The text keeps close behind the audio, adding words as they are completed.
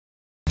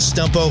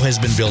Stumpo has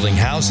been building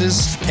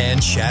houses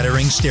and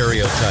shattering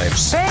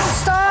stereotypes. Big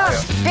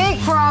stuff, big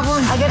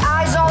problem. I get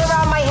eyes all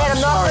around my head.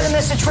 I'm not going to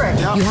miss a trick.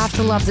 You have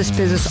to love this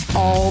business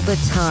all the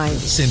time.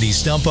 Cindy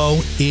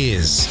Stumpo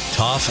is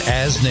tough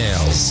as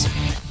nails.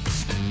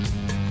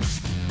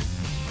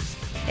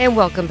 And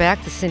welcome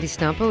back to Cindy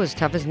Stumpo is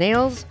Tough as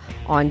Nails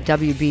on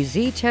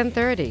WBZ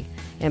 1030.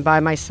 And by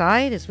my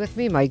side is with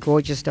me my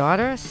gorgeous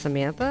daughter,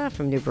 Samantha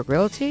from Newbrook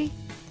Realty.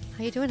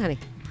 How you doing, honey?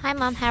 Hi,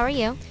 Mom. How are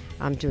you?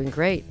 I'm doing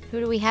great. Who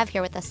do we have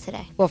here with us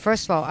today? Well,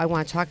 first of all, I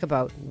want to talk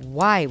about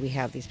why we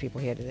have these people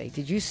here today.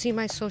 Did you see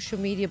my social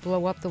media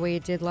blow up the way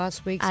it did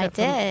last week? I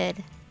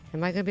did.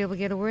 Am I going to be able to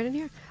get a word in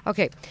here?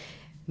 Okay.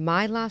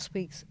 My last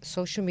week's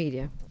social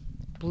media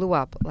blew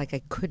up like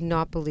I could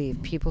not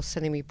believe. People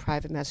sending me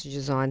private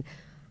messages on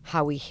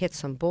how we hit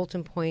some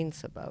bulletin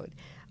points about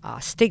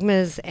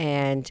stigmas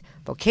and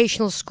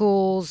vocational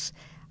schools,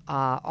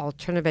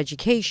 alternative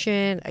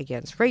education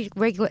against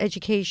regular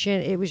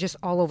education. It was just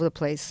all over the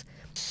place.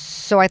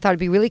 So I thought it'd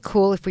be really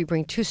cool if we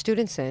bring two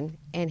students in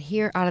and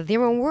hear out of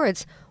their own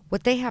words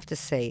what they have to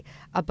say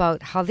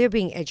about how they're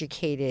being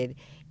educated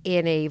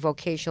in a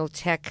vocational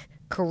tech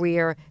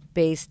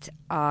career-based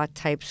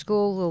type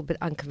school, a little bit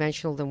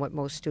unconventional than what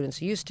most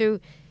students are used to.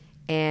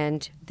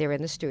 And they're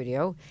in the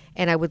studio.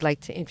 And I would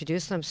like to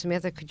introduce them.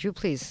 Samantha, could you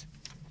please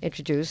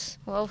introduce?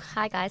 Well,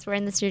 hi, guys. We're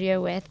in the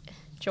studio with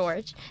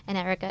George and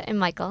Erica and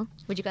Michael.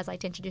 Would you guys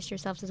like to introduce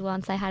yourselves as well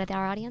and say hi to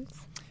our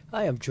audience?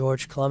 Hi, I'm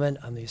George Clement.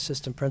 I'm the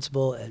assistant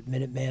principal at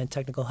Minuteman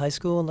Technical High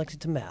School in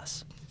Lexington,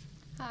 Mass.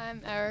 Hi,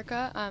 I'm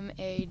Erica. I'm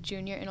a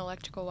junior in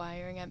electrical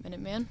wiring at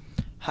Minuteman.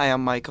 Hi,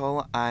 I'm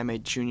Michael. I'm a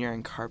junior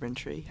in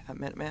carpentry at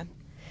Minuteman.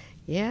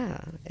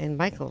 Yeah, and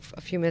Michael,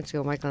 a few minutes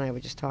ago, Michael and I were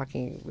just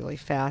talking really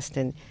fast,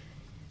 and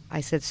I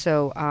said,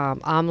 so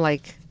I'm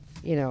like,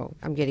 you know,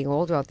 I'm getting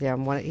older out there.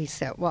 He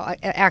said, well,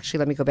 actually,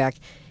 let me go back.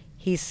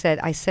 I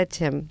said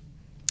to him,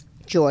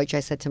 George, I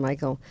said to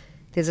Michael,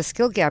 there's a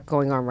skill gap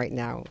going on right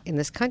now in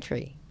this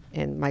country.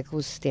 And Michael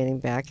was standing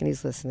back and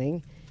he's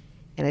listening.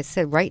 And I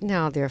said, right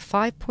now there are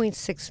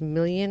 5.6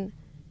 million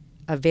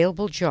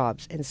available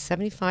jobs, and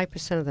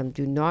 75% of them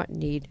do not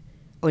need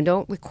or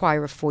don't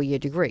require a 4-year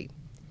degree.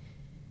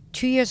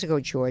 2 years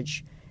ago,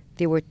 George,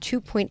 there were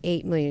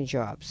 2.8 million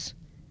jobs.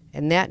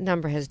 And that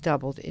number has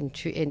doubled in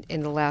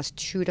the last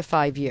 2 to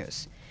 5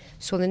 years.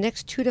 So in the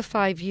next 2 to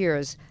 5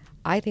 years,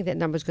 I think that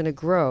number is going to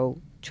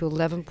grow to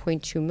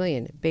 11.2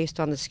 million based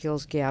on the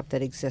skills gap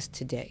that exists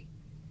today.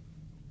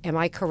 Am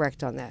I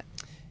correct on that?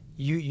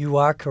 You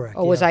are correct.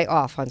 Or was I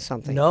off on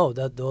something? No,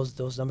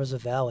 those numbers are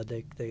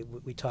valid.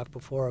 We talked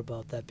before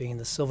about that being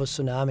the silver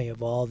tsunami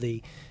of all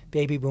the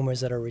baby boomers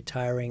that are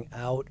retiring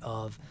out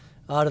of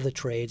the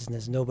trades, and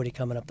there's nobody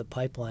coming up the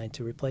pipeline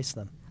to replace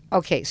them.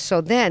 Okay,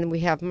 so then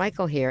we have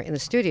Michael here in the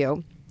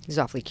studio. He's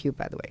awfully cute,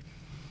 by the way.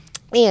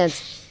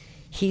 And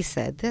he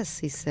said this.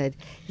 He said,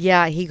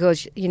 yeah, he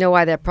goes, you know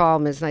why that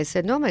problem is? And I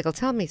said, no, Michael,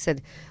 tell me. He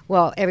said,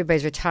 well,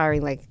 everybody's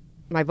retiring, like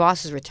my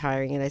boss is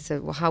retiring. And I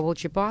said, well, how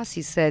old's your boss?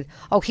 He said,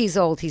 oh, he's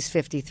old. He's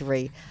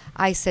 53.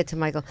 I said to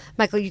Michael,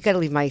 you got to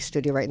leave my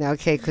studio right now,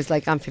 okay? Because,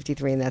 like, I'm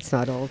 53 and that's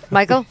not old.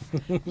 Michael?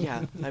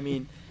 Yeah, I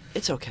mean,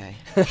 it's okay.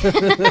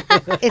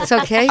 It's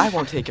okay? I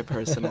won't take it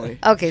personally.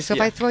 Okay, so if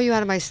I throw you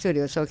out of my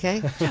studio, it's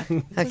okay? Yeah.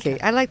 Okay,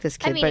 I like this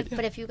kid. I mean,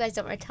 but if you guys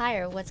don't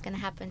retire, what's going to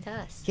happen to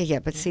us? Yeah,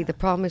 but see, the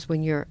problem is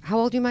when you're... How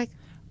old are you, Mike?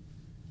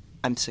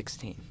 I'm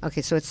 16.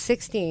 Okay, so it's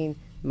 16,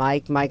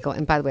 Mike, Michael,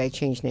 and by the way, I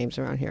changed names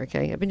around here,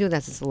 okay? I've been doing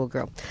that since a little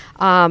girl.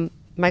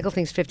 Michael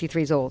thinks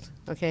 53 is old,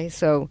 okay?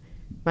 So,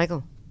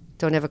 Michael,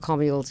 don't ever call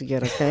me old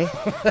again, okay?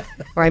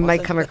 Or I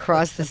might come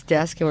across this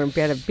desk and we're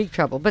in big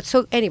trouble. But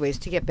so, anyways,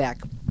 to get back...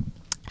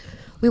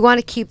 We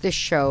want to keep this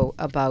show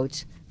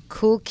about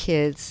cool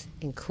kids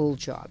and cool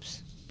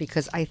jobs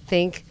because I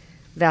think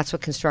that's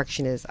what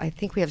construction is. I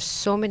think we have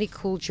so many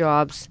cool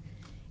jobs,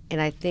 and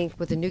I think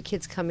with the new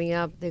kids coming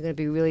up, they're going to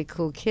be really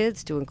cool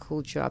kids doing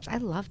cool jobs. I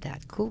love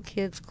that. Cool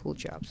kids, cool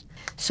jobs.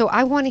 So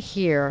I want to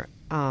hear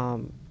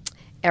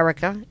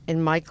Erica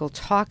and Michael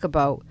talk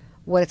about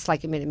what it's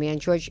like at Minuteman,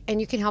 George,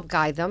 and you can help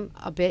guide them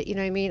a bit, you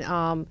know what I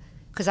mean?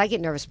 Because I get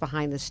nervous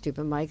behind this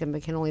stupid mic, and I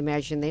can only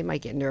imagine they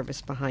might get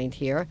nervous behind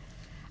here.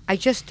 I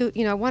just do,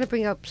 I want to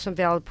bring up some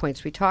valid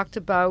points. We talked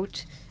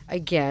about,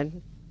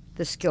 again,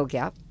 the skill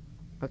gap,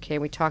 okay?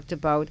 We talked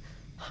about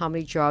how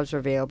many jobs are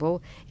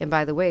available. And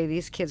by the way,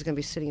 these kids are going to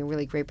be sitting in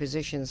really great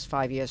positions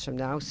 5 years from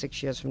now,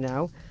 6 years from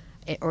now,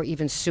 or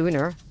even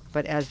sooner,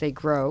 but as they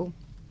grow.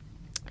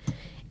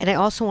 And I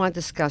also want to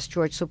discuss,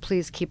 George, so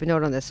please keep a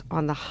note on this,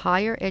 on the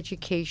higher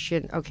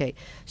education. Okay,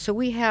 so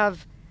we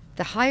have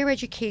the higher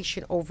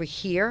education over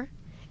here,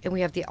 and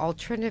we have the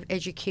alternative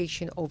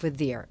education over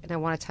there. And I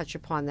want to touch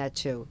upon that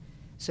too.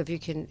 So if you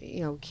can,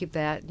 keep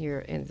that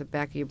in the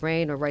back of your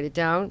brain or write it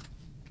down.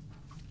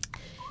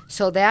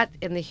 So that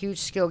and the huge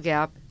skill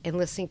gap and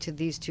listening to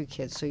these two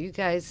kids. So you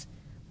guys,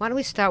 why don't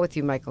we start with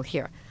you, Michael?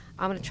 Here,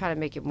 I'm going to try to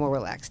make it more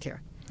relaxed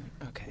here.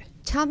 Okay.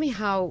 Tell me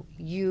how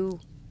you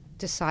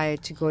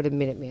decided to go to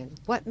Minuteman.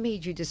 What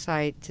made you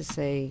decide to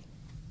say,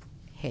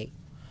 hey?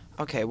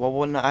 Okay, well,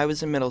 when I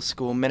was in middle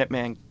school,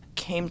 Minuteman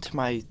came to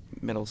my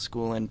middle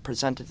school and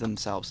presented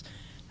themselves.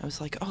 I was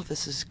like, oh,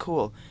 this is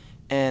cool.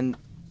 And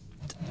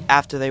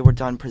after they were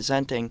done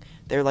presenting,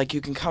 they were like,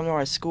 you can come to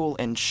our school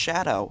and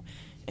shadow.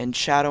 And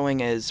shadowing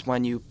is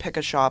when you pick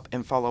a shop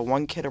and follow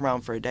one kid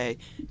around for a day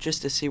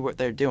just to see what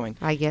they're doing.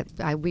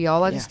 We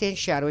all understand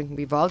shadowing.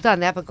 We've all done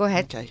that, but go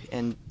ahead. Okay,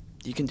 and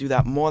you can do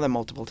that more than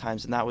multiple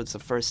times, and that was the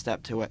first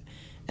step to it.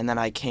 And then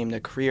I came to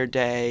career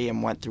day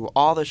and went through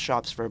all the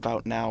shops for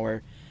about an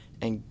hour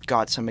and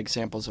got some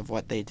examples of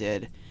what they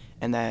did.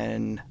 And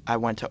then I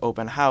went to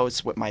open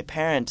house with my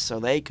parents so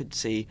they could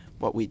see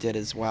what we did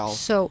as well.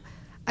 So,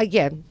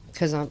 again,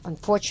 because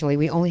unfortunately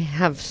we only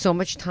have so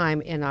much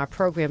time in our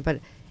program,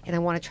 and I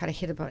want to try to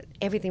hit about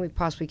everything we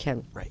possibly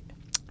can. Right.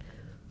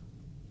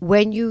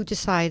 When you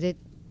decided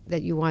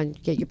that you wanted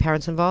to get your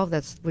parents involved,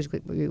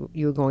 you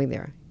were going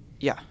there.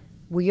 Yeah.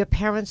 Were your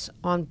parents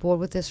on board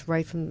with this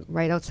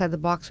right outside the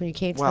box when you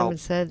came to them and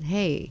said,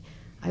 "Hey,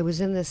 I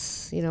was in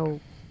this,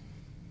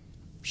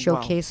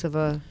 showcase of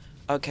a..."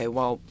 Okay,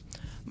 well,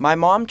 my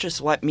mom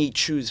just let me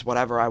choose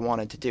whatever I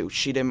wanted to do.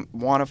 She didn't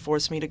want to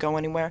force me to go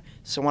anywhere.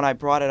 So when I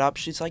brought it up,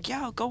 she's like,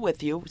 yeah, I'll go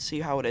with you, see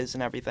how it is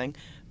and everything.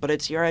 But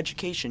it's your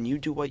education. You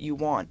do what you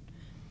want.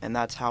 And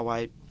that's how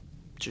I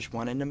just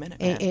went into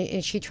Minuteman.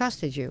 And she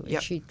trusted you. Yep.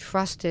 And she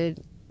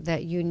trusted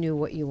that you knew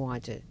what you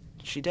wanted.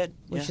 She did.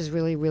 Which is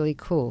really, really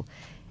cool.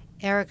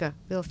 Erica,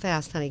 real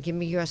fast, honey, give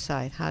me your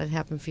side. How did it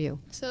happen for you?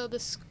 So the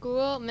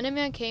school,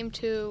 Minuteman came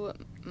to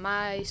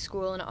my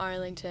school in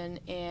Arlington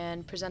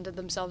and presented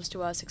themselves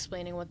to us,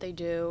 explaining what they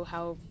do,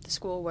 how the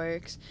school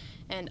works,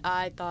 and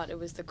I thought it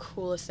was the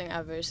coolest thing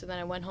ever. So then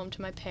I went home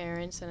to my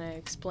parents and I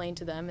explained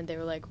to them, and they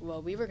were like,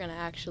 well, we were going to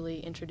actually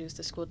introduce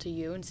the school to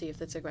you and see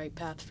if it's a right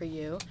path for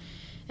you.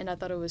 And I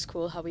thought it was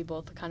cool how we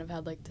both kind of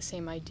had like the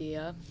same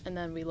idea. And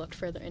then we looked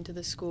further into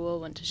the school,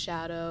 went to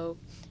shadow,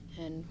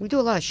 and we do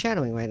a lot of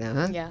shadowing right now,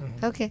 huh? Yeah.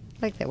 Mm-hmm. Okay, I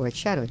like that word,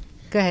 shadowing.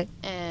 Go ahead.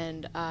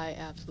 And I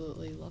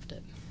absolutely loved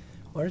it.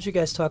 Why don't you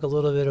guys talk a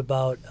little bit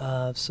about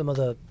some of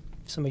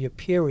your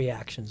peer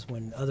reactions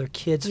when other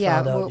kids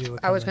found out you were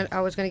coming?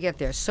 I was going to get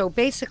there. So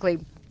basically,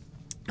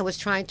 I was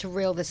trying to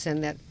reel this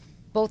in that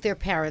both their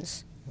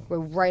parents were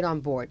right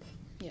on board.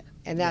 Yeah.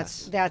 And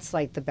that's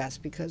like the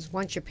best, because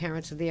once your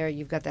parents are there,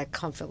 you've got that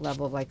comfort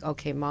level of like,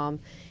 okay,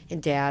 mom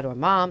and dad, or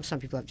mom. Some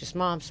people have just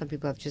moms. Some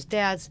people have just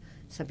dads.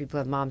 Some people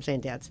have moms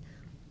and dads.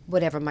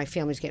 Whatever, my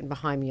family's getting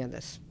behind me on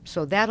this.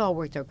 So that all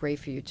worked out great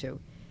for you too.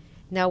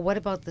 Now, what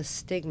about the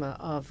stigma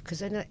of,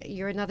 because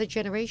you're another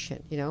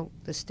generation,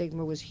 the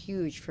stigma was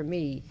huge for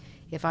me.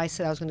 If I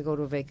said I was going to go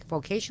to a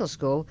vocational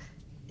school,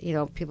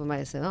 people might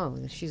have said, oh,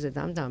 she's a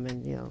dum-dum,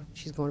 and,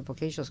 she's going to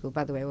vocational school.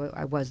 By the way,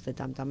 I was the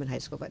dum-dum in high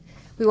school, but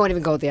we won't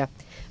even go there.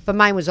 But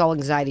mine was all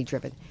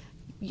anxiety-driven.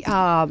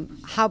 How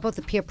about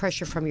the peer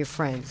pressure from your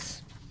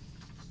friends?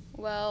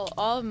 Well,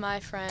 all of my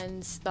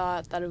friends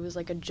thought that it was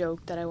like a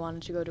joke that I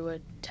wanted to go to a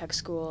tech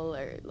school,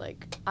 or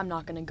like I'm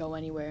not going to go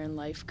anywhere in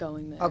life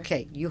going there.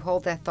 Okay, you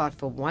hold that thought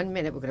for 1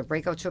 minute. We're going to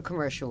break out to a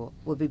commercial.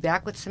 We'll be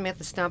back with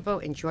Samantha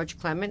Stumpo and George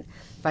Clement,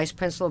 Vice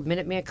Principal of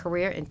Minuteman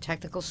Career and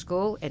Technical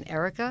School, and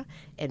Erica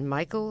and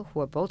Michael,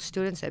 who are both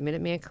students at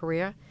Minuteman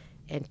Career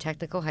and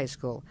Technical High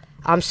School.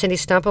 I'm Cindy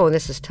Stumpo, and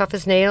this is Tough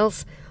as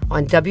Nails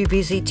on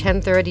WBZ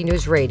 1030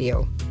 News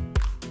Radio.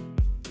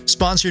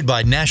 Sponsored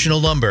by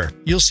National Lumber.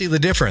 You'll see the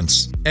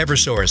difference.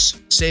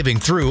 Eversource, saving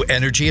through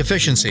energy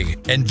efficiency.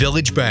 And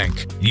Village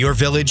Bank. Your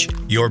village,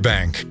 your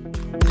bank.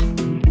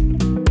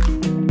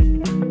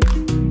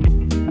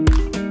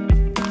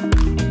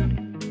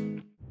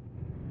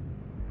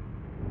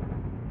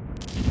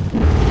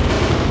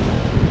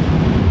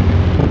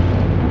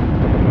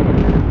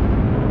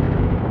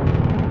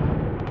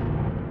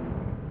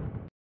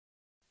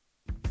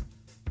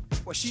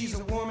 Well, she's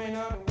a woman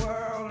of the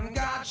world, and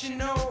God, she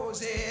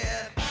knows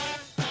it.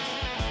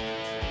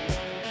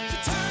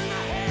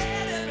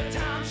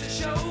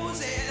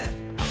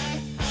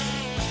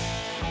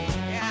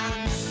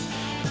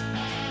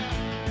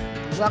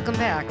 Welcome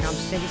back. I'm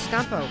Cindy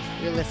Stumpo.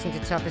 You're listening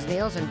to Tough as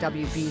Nails on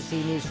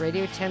WBZ News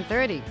Radio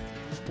 1030.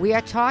 We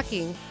are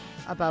talking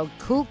about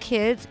cool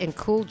kids and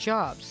cool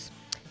jobs.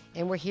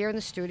 And we're here in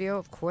the studio,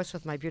 of course,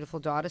 with my beautiful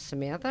daughter,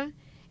 Samantha,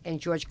 and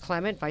George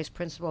Clement, Vice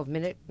Principal of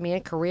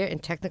Minuteman Career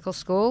and Technical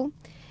School,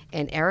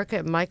 and Erica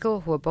and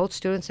Michael, who are both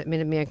students at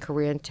Minuteman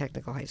Career and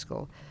Technical High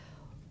School.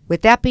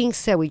 With that being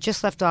said, we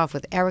just left off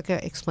with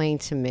Erica explaining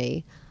to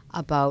me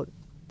about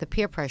the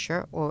peer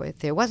pressure, or if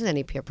there wasn't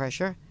any peer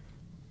pressure,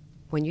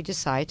 when you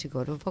decide to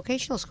go to a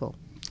vocational school.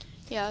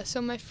 Yeah,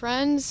 so my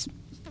friends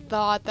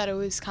thought that it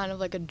was kind of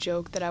like a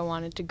joke that I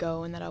wanted to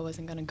go and that I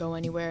wasn't going to go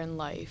anywhere in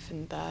life,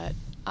 and that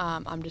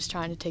I'm just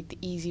trying to take the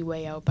easy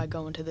way out by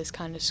going to this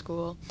kind of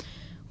school,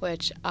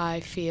 which I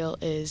feel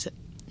is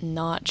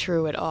not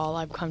true at all.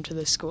 I've come to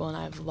this school and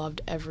I've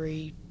loved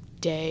every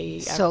day.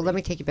 So let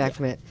me take you back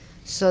for a minute.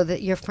 So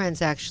that your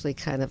friends actually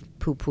kind of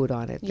poo-pooed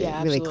on it. They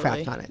really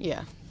crapped on it.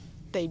 Yeah.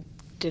 They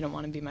didn't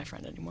want to be my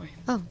friend anymore.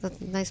 Oh, that's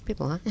nice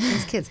people, huh?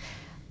 Nice kids.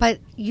 But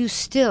you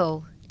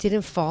still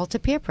didn't fall to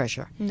peer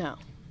pressure. No.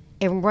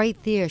 And right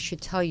there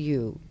should tell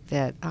you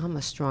that I'm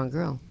a strong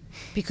girl.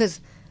 Because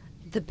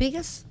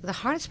the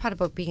hardest part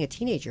about being a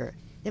teenager,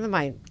 never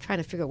mind trying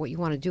to figure out what you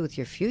want to do with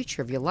your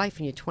future of your life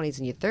in your 20s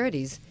and your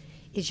 30s,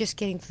 is just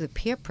getting through the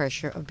peer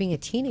pressure of being a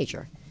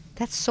teenager.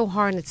 That's so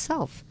hard in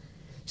itself.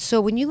 So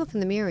when you look in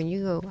the mirror and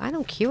you go, I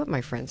don't care what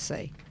my friends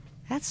say,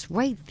 that's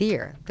right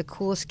there, the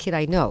coolest kid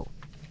I know.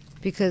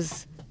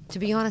 Because, to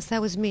be honest,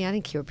 that was me. I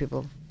didn't care what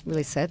people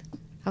really said.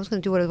 I was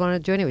going to do what I wanted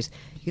to do anyways.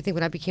 You think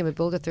when I became a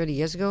builder 30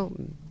 years ago,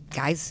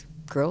 guys,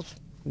 girls,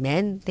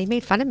 men, they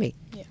made fun of me.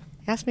 Yeah.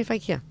 Ask me if I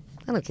care.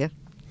 I don't care.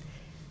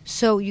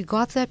 So you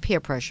got that peer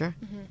pressure,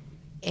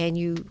 and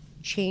you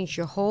changed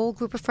your whole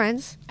group of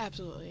friends.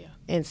 Absolutely, yeah.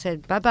 And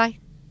said, bye-bye,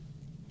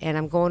 and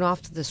I'm going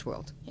off to this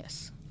world.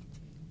 Yes.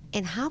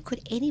 And how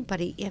could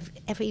anybody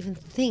ever even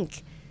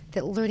think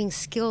that learning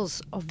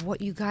skills of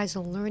what you guys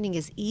are learning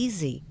is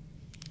easy?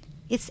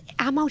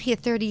 I'm out here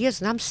 30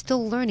 years, and I'm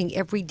still learning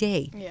every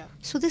day. Yeah.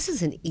 So this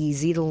isn't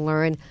easy to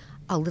learn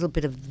a little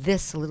bit of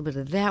this, a little bit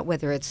of that,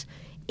 whether it's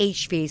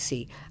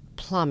HVAC,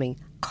 plumbing,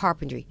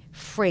 carpentry,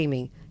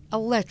 framing,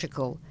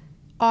 electrical,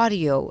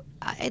 audio.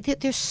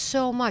 There's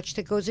so much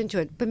that goes into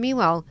it. But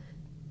meanwhile,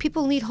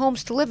 people need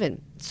homes to live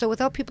in. So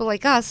without people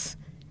like us,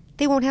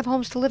 they won't have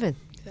homes to live in.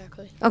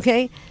 Exactly.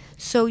 Okay?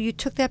 So you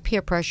took that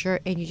peer pressure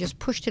and you just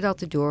pushed it out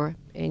the door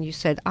and you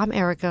said, I'm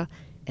Erica,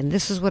 and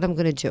this is what I'm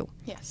going to do.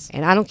 Yes.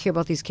 And I don't care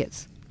about these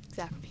kids.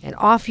 Exactly. And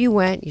off you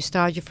went. You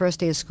started your first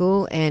day of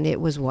school, and it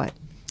was what?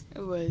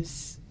 It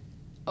was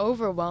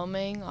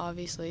overwhelming,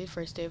 obviously,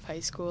 first day of high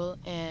school,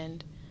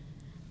 and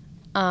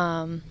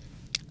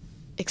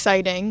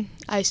exciting.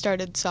 I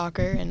started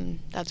soccer, and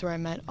that's where I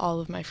met all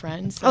of my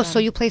friends. Oh, so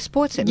you play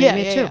sports at yeah,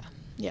 Minuteman too?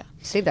 Yeah.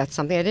 See, that's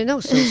something I didn't know.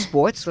 So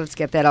sports, let's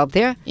get that out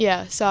there.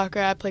 Yeah,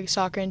 soccer. I play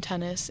soccer and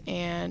tennis,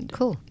 and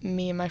Cool.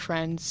 me and my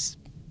friends,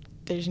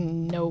 there's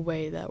no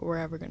way that we're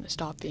ever going to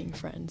stop being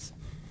friends.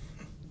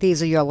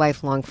 These are your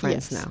lifelong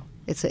friends Yes. now.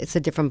 It's a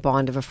different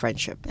bond of a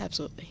friendship.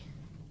 Absolutely.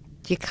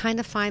 Do you kind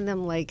of find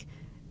them like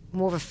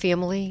more of a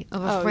family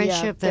of a Oh, yeah,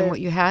 friendship than they're-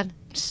 what you had?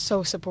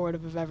 So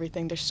supportive of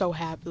everything. They're so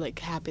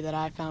happy that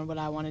I found what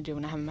I want to do,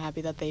 and I'm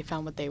happy that they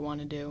found what they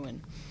want to do,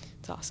 and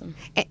it's awesome.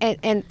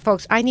 And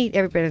folks, I need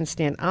everybody to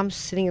understand, I'm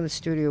sitting in the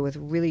studio with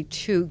really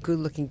two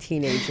good-looking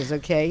teenagers,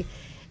 okay?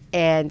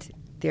 And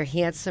they're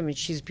handsome, and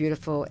she's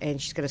beautiful,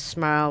 and she's got a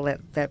smile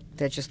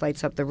that just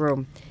lights up the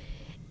room.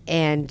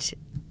 And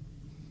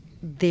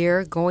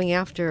they're going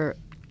after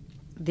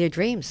their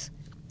dreams,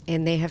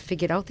 and they have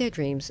figured out their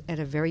dreams at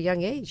a very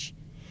young age.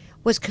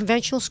 Was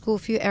conventional school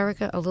for you,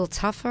 Erica, a little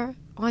tougher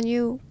on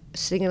you,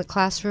 sitting in a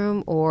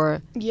classroom,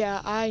 or?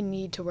 Yeah, I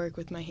need to work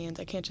with my hands.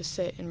 I can't just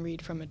sit and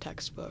read from a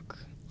textbook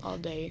all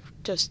day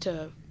just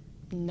to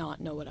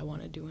not know what I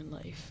want to do in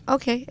life.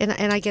 Okay, and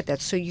I get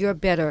that. So you're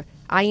better.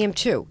 I am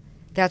too.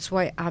 That's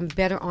why I'm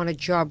better on a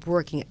job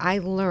working. I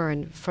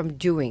learn from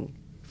doing,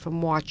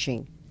 from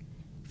watching,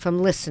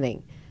 from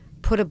listening.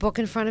 Put a book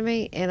in front of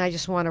me, and I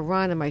just want to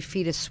run, and my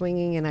feet are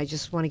swinging, and I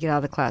just want to get out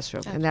of the classroom.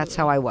 Absolutely. And that's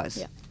how I was.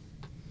 Yeah.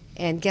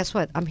 And guess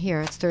what? I'm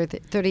here. It's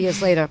 30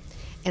 years later,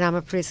 and I'm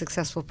a pretty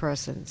successful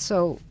person.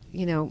 So,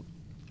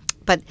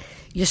 but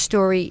your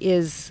story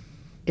is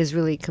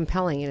really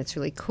compelling, and it's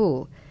really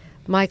cool.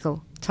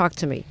 Michael, talk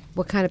to me.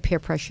 What kind of peer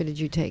pressure did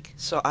you take?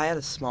 So I had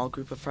a small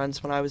group of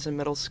friends when I was in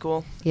middle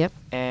school. Yep.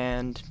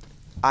 And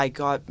I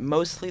got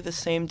mostly the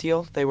same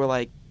deal. They were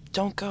like,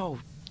 don't go.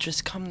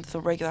 Just come to the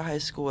regular high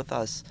school with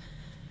us.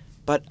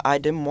 But I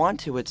didn't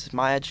want to. It's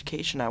my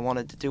education. I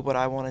wanted to do what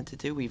I wanted to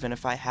do, even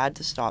if I had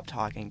to stop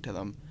talking to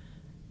them.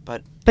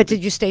 But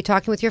did you stay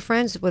talking with your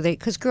friends? Were they?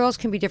 Because girls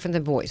can be different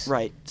than boys.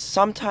 Right.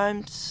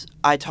 Sometimes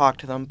I talk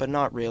to them, but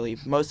not really.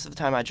 Most of the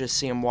time I just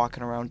see them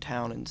walking around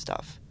town and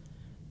stuff.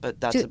 But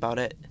that's about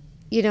it.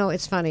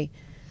 It's funny.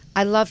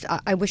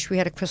 I wish we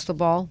had a crystal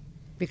ball,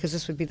 because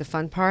this would be the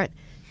fun part,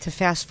 to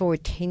fast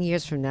forward 10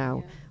 years from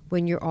now,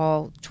 when you're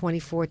all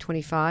 24,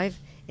 25,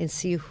 and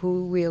see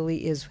who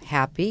really is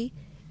happy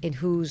and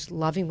who's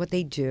loving what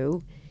they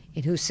do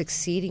and who's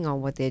succeeding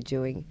on what they're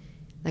doing.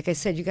 Like I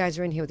said, you guys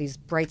are in here with these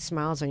bright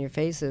smiles on your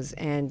faces,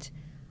 and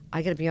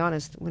I got to be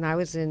honest, when I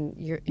was in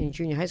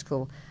junior high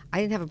school,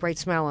 I didn't have a bright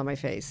smile on my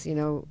face,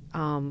 and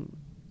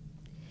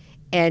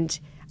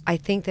I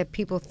think that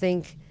people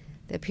think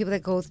that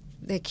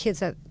the kids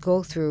that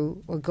go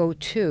through or go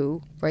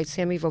to, right,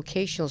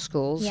 semi-vocational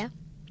schools,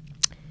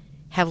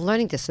 have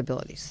learning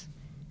disabilities,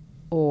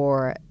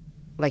 or,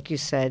 like you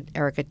said,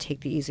 Erica,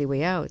 take the easy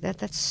way out.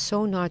 That's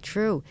so not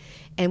true,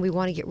 and we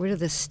want to get rid of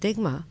the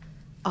stigma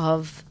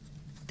of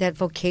that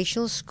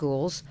vocational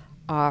schools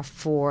are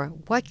for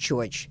what,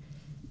 George?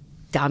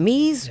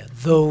 Dummies? Yeah,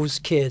 those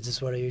kids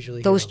is what I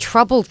usually Those hear.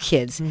 troubled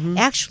kids.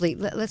 Actually,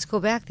 let's go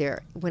back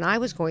there. When I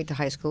was going to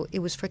high school, it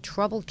was for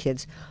troubled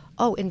kids.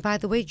 Oh, and by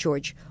the way,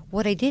 George,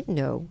 what I didn't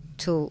know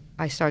till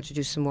I started to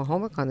do some more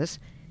homework on this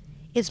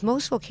is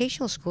most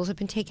vocational schools have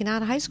been taken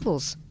out of high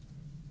schools.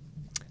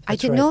 I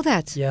That's didn't right. know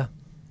that. Yeah.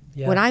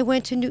 When I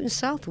went to Newton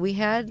South, we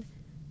had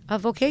a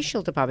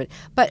vocational department.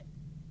 But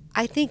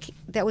I think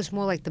that was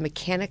more like the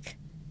mechanic.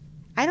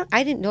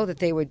 I didn't know that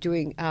they were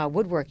doing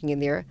woodworking in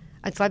there.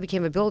 until I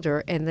became a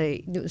builder, and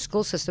the Newton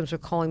school systems were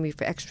calling me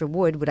for extra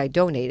wood. Would I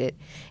donate it?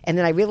 And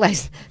then I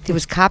realized there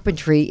was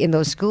carpentry in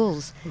those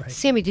schools. Right.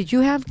 Sammy, did you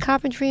have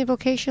carpentry and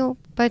vocational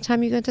by the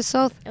time you got to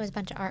South? It was a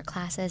bunch of art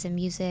classes and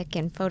music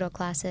and photo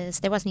classes.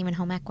 There wasn't even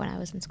home ec when I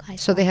was in high school.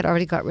 So they had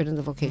already got rid of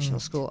the vocational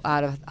school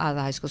out of the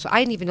high school. So I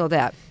didn't even know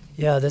that.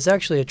 Yeah, there's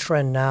actually a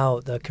trend now.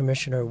 The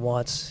commissioner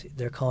wants,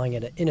 they're calling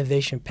it an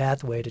innovation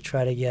pathway to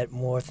try to get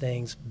more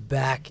things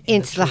back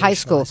Into the high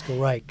traditional school.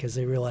 Right, because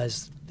they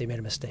realize they made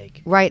a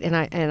mistake. Right,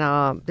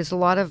 and there's a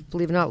lot of,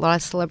 believe it or not, a lot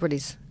of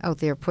celebrities out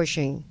there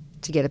pushing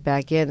to get it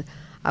back in.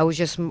 I was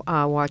just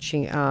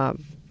watching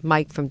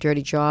Mike from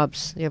Dirty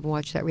Jobs. You ever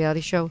watch that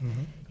reality show?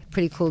 Mm-hmm.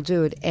 Pretty cool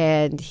dude,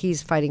 and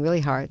he's fighting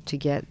really hard to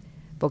get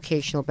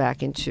vocational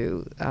back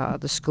into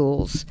the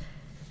schools.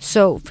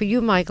 So for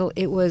you, Michael,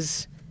 it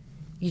was,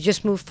 you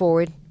just move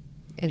forward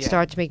and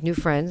start to make new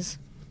friends.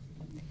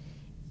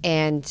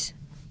 And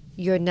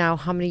you're now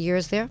how many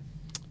years there?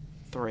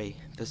 3.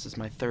 This is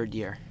my 3rd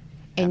year.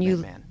 And at you,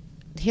 Minuteman.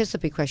 here's the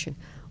big question.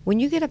 When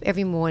you get up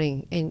every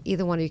morning, and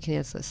either one of you can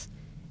answer this,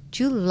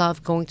 do you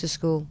love going to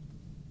school?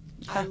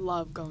 I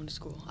love going to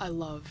school. I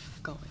love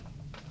going.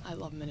 I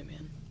love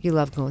Minuteman. You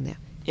love going there,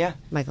 Yeah.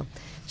 Michael.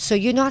 So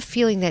you're not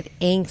feeling that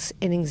angst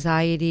and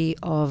anxiety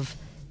of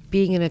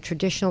being in a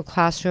traditional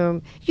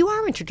classroom. You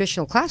are in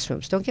traditional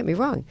classrooms, don't get me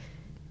wrong.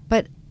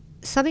 But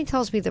something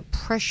tells me the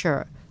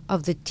pressure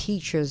of the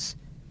teachers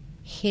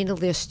handle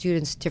their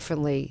students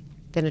differently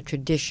than a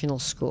traditional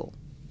school.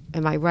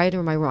 Am I right or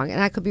am I wrong?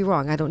 And I could be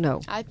wrong. I don't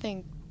know. I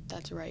think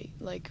that's right.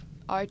 Like,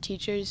 our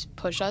teachers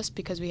push us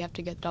because we have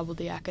to get double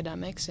the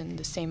academics in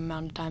the same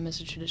amount of time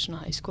as a traditional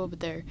high school, but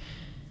they're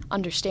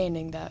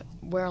understanding that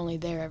we're only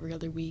there every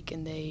other week,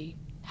 and they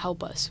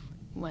help us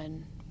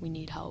when we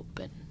need help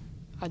and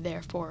are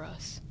there for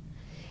us.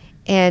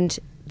 And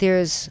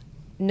there's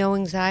no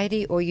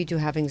anxiety, or you do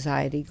have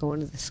anxiety going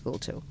to the school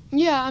too?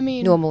 Yeah, I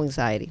mean... Normal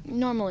anxiety.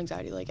 Normal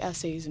anxiety, like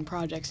essays and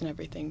projects and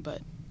everything,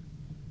 but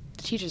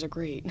the teachers are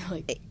great.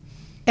 Like,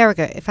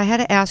 Erica, if I had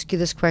to ask you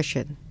this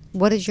question,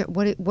 what is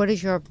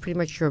your pretty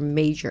much your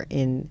major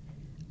in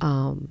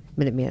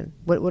Minuteman?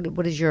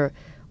 What is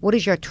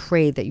your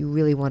trade that you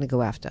really want to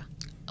go after?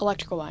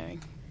 electrical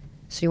wiring.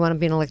 So you want to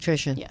be an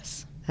electrician?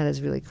 Yes. That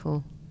is really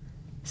cool.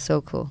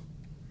 So cool.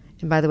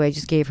 And by the way, I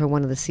just gave her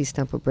one of the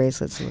Stumpo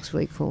bracelets. It looks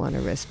really cool on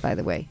her wrist, by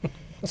the way.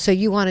 So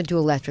you want to do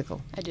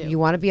electrical? I do. You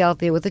want to be out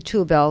there with a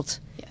tool belt,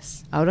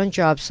 Yes. out on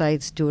job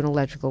sites doing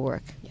electrical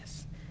work.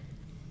 Yes.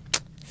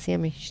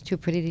 Sammy, she's too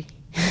pretty to...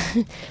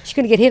 She's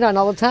going to get hit on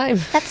all the time.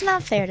 That's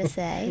not fair to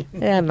say.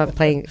 Yeah, I'm not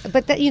playing.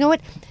 But you know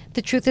what?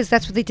 The truth is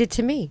that's what they did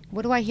to me.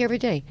 What do I hear every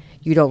day?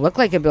 You don't look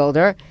like a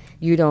builder.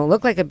 You don't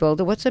look like a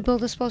builder. What's a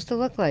builder supposed to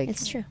look like?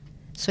 It's true.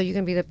 So you're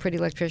going to be the pretty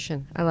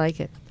electrician. I like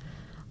it.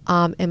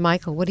 And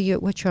Michael,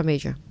 what's your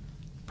major?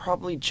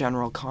 Probably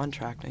general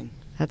contracting.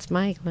 That's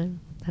my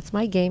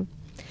game.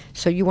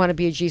 So you want to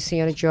be a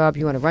GC on a job.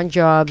 You want to run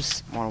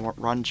jobs. Want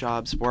to run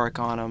jobs, work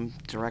on them,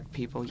 direct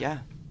people. Yeah.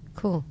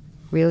 Cool.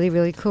 Really,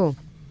 really cool.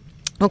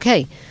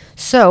 Okay,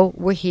 so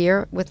we're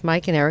here with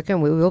Mike and Erica,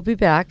 and we will be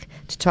back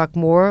to talk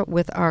more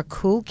with our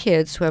cool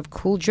kids who have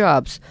cool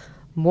jobs.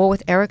 More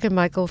with Erica and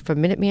Michael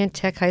from Minuteman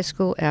Tech High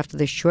School after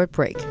this short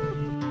break.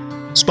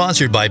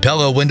 Sponsored by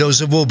Pella Windows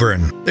of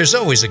Woburn. There's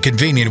always a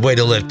convenient way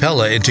to let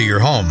Pella into your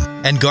home.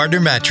 And Gardner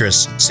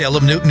Mattress,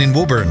 Salem, Newton, and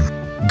Woburn.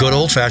 Good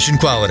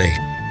old-fashioned quality.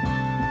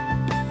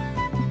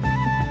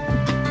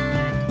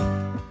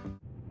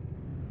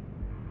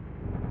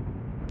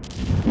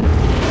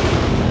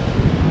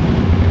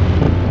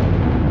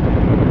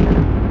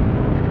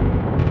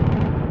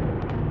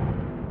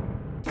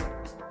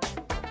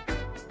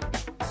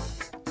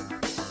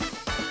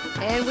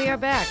 And we are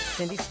back.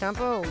 Cindy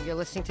Stumpo, you're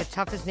listening to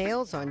Tough as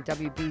Nails on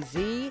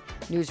WBZ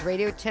News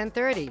Radio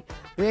 1030.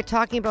 We're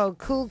talking about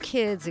cool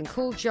kids and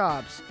cool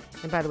jobs.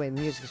 And by the way, the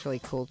music is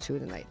really cool too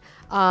tonight.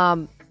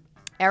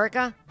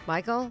 Erica,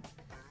 Michael,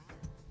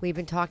 we've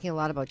been talking a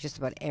lot about just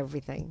about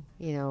everything.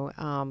 You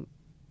know,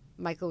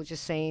 Michael was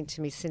just saying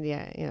to me, Cindy,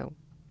 I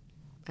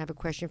have a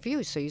question for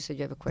you. So you said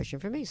you have a question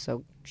for me,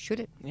 so shoot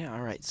it. Yeah,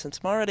 all right. Since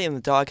I'm already in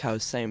the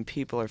doghouse saying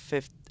people are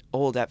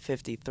old at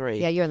 53.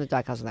 Yeah, you're in the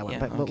doghouse on that one, Yeah,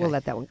 but okay. we'll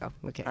let that one go.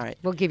 Okay. All right.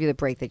 We'll give you the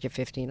break that you're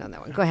 15 on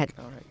that one. Go ahead.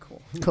 All right,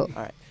 cool. Cool.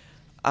 All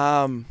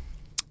right.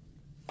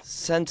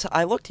 Since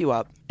I looked you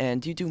up,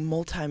 and you do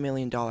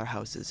multi-million-dollar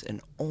houses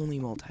and only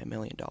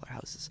multi-million-dollar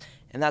houses,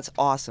 and that's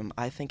awesome.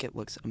 I think it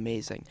looks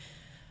amazing.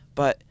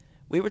 But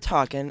we were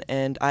talking,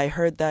 and I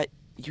heard that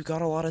you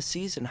got a lot of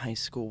C's in high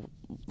school.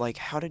 Like,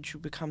 how did you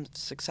become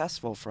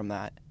successful from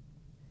that?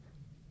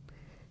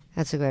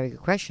 That's a very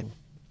good question.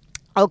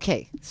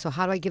 Okay, so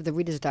how do I give the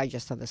Reader's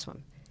Digest on this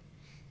one?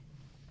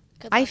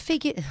 I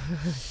figured,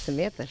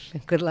 Samantha,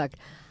 good luck.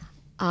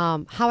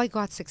 How I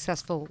got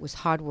successful was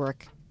hard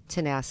work,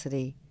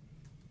 tenacity,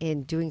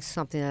 and doing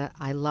something that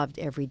I loved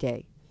every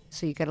day.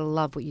 So you got to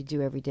love what you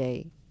do every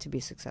day to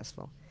be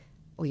successful,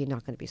 or you're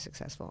not going to be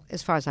successful.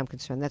 As far as I'm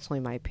concerned, that's only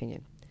my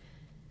opinion.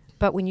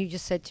 But when you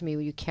just said to me,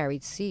 well, you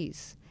carried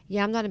C's,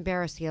 Yeah, I'm not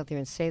embarrassed to get out there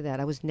and say that.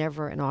 I was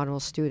never an honor roll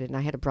student, and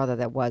I had a brother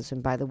that was.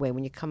 And by the way,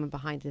 when you're coming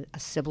behind a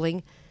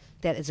sibling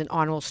that is an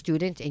honor roll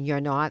student and you're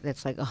not,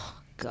 that's like,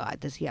 oh, God,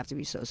 does he have to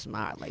be so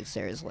smart? Like,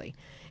 seriously.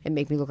 And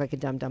make me look like a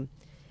dum-dum.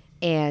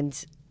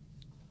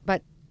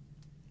 But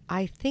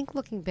I think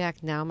looking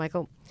back now,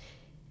 Michael,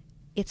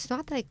 it's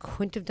not that I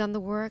couldn't have done the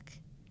work.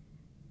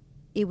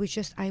 It was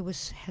just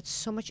had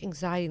so much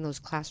anxiety in those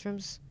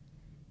classrooms.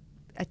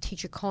 A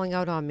teacher calling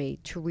out on me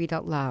to read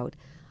out loud.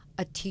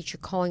 A teacher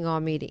calling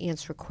on me to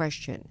answer a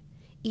question.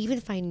 Even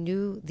if I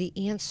knew the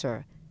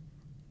answer,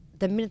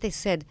 the minute they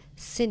said,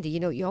 Cindy,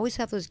 you always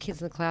have those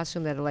kids in the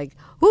classroom that are like,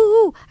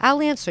 ooh,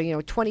 I'll answer.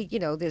 20,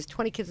 there's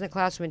 20 kids in the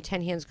classroom and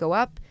 10 hands go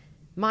up.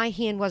 My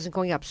hand wasn't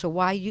going up, so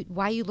why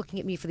are you looking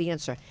at me for the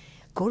answer?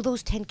 Go to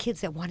those 10 kids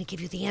that want to give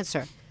you the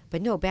answer.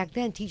 But no, back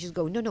then teachers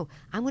go, no,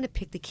 I'm going to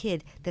pick the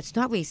kid that's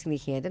not raising the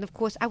hand. And of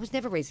course, I was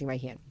never raising my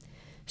hand.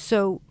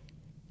 So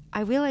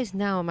I realize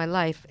now in my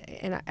life,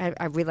 and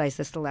I realized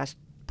this the last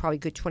probably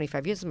good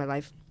 25 years of my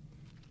life,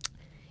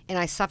 and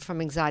I suffer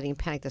from anxiety and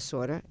panic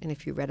disorder. And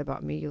if you read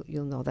about me,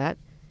 you'll know that.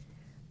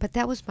 But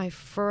that was my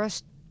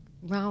first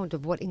round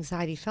of what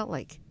anxiety felt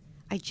like.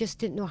 I just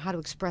didn't know how to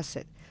express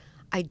it.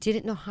 I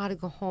didn't know how to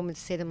go home and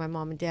say to my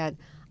mom and dad,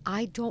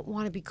 I don't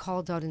want to be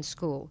called out in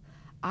school.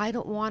 I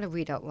don't want to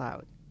read out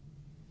loud.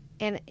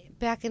 And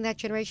back in that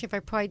generation, if I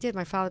probably did,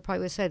 my father probably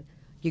would have said,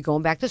 you're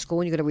going back to school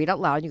and you're going to read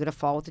out loud and you're going to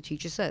follow what the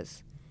teacher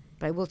says.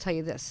 But I will tell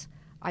you this,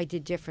 I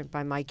did different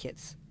by my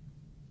kids,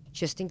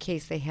 just in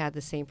case they had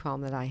the same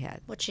problem that I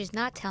had. What she's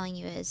not telling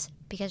you is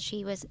because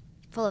she was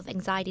full of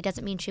anxiety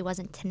doesn't mean she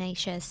wasn't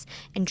tenacious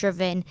and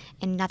driven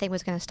and nothing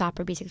was going to stop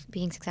her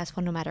being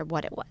successful no matter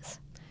what it was.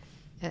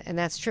 And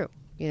that's true.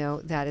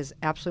 That is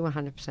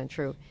absolutely 100%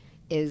 true.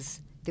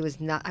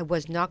 I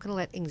was not going to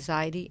let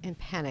anxiety and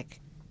panic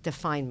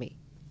define me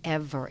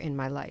ever in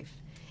my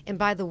life. And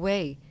by the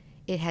way,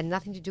 it had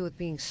nothing to do with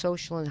being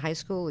social in high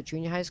school or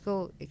junior high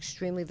school,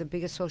 extremely the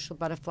biggest social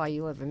butterfly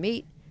you'll ever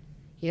meet.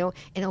 And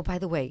oh, by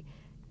the way,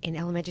 in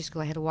elementary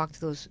school, I had to walk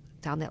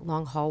down that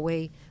long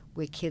hallway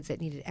where kids that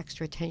needed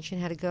extra attention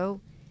had to go.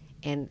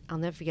 And I'll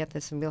never forget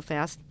this, and real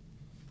fast,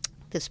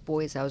 this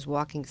boy, as I was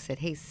walking, said,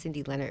 hey,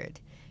 Cindy Leonard,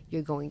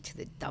 you're going to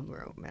the dumb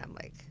room. And I'm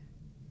like,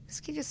 this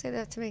kid just say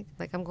that to me?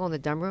 Like, I'm going to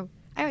the dumb room?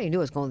 I already knew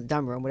I was going to the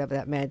dumb room, whatever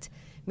that meant,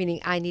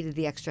 meaning I needed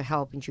the extra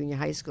help in junior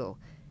high school.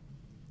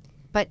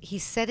 But he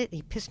said it, and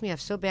he pissed me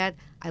off so bad,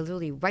 I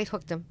literally right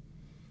hooked him.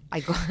 I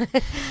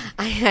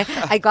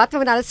got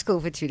thrown out of school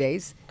for 2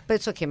 days, but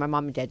it's okay. My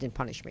mom and dad didn't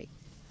punish me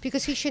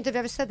because he shouldn't have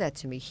ever said that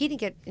to me. He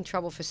didn't get in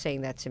trouble for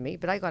saying that to me,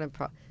 but I got in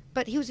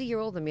But he was a year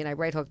older than me, and I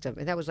right hooked him,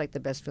 and that was like the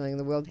best feeling in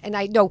the world. And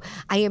I know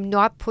I am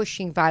not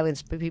pushing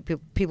violence for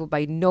people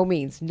by no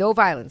means, no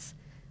violence.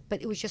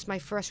 But it was just my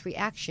first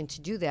reaction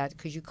to do that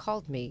because you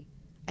called me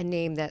a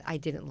name that I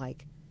didn't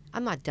like.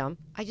 I'm not dumb.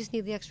 I just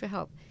need the extra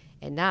help.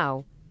 And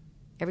now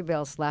everybody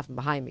else is laughing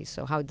behind me,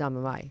 so how dumb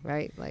am I,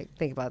 right? Like,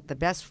 think about it. The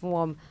best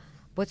form,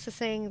 what's the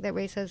saying that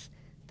Ray says?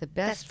 The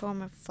best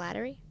form of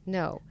flattery?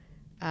 No.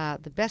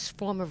 The best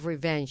form of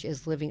revenge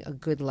is living a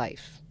good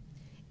life.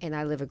 And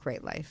I live a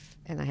great life,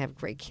 and I have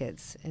great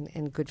kids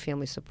and good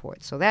family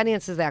support. So that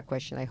answers that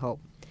question, I hope.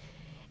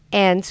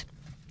 And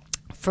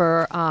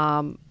for...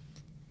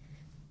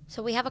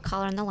 So we have a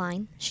caller on the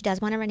line. She does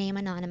want to remain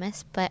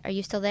anonymous, but are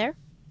you still there,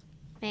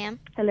 ma'am?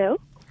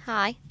 Hello?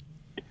 Hi.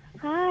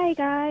 Hi,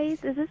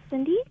 guys. Is this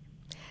Cindy?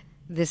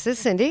 This is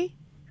Cindy.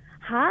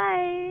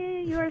 Hi.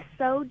 You are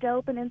so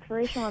dope and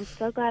inspirational. I'm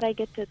so glad I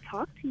get to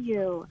talk to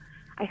you.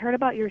 I heard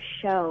about your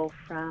show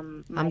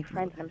from my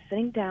friends, and I'm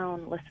sitting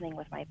down listening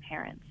with my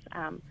parents.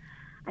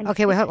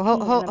 Okay, wait,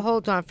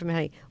 hold on for a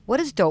minute. What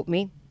does dope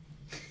mean?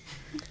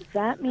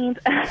 That means...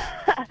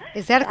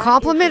 Is that a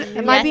compliment?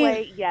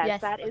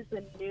 Yes, that is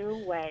the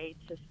new way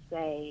to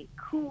say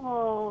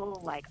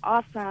cool, like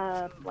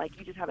awesome, like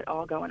you just have it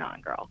all going on,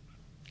 girl.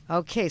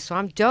 Okay, so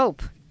I'm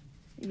dope.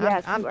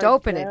 Yes, I'm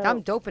doping it.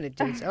 I'm doping it,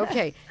 dudes.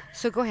 Okay,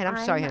 so go ahead.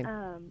 I'm sorry, honey.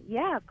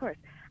 Yeah, of course.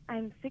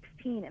 I'm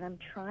 16, and I'm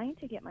trying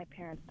to get my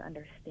parents to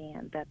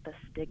understand that the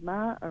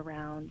stigma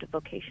around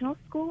vocational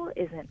school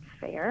isn't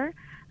fair.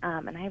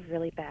 And I have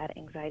really bad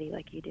anxiety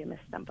like you do, Miss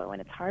Stumpo, and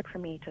it's hard for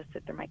me to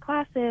sit through my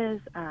classes.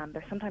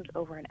 They're sometimes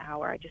over an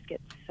hour. I just get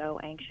so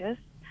anxious.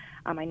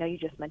 I know you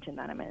just mentioned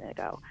that a minute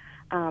ago.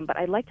 But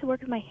I like to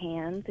work with my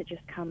hands. It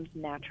just comes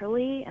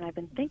naturally, and I've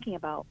been thinking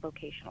about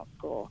vocational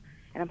school.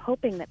 And I'm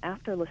hoping that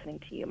after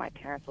listening to you, my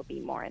parents will be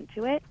more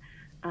into it.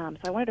 So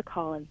I wanted to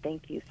call and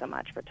thank you so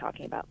much for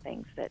talking about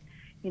things that,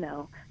 this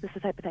is the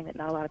type of thing that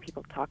not a lot of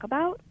people talk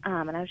about.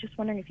 And I was just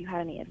wondering if you had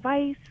any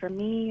advice for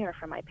me or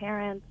for my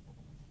parents.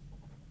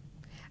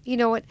 You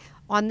know what?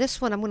 On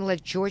this one, I'm going to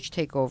let George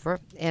take over.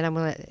 And I'm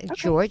going to let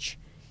George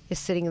is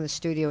sitting in the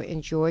studio,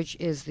 and George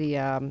is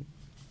the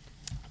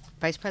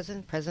vice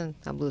president,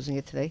 I'm losing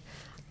it today,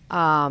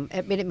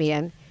 at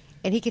Minuteman.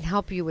 And he can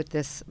help you with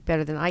this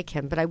better than I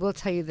can. But I will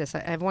tell you this.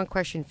 I have one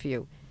question for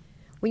you.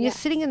 When you're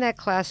sitting in that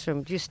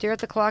classroom, do you stare at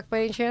the clock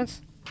by any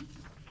chance?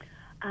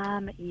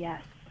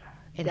 Yes.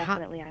 And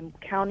definitely. I'm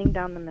counting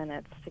down the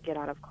minutes to get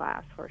out of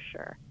class for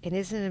sure. And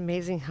isn't it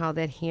amazing how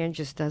that hand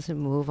just doesn't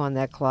move on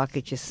that clock?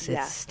 It just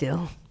sits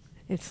still.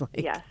 It's like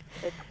yes,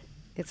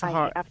 it's I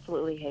hard.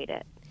 absolutely hate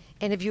it.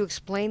 And have you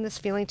explained this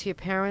feeling to your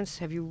parents?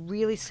 Have you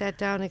really sat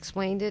down and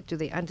explained it? Do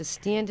they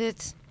understand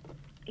it?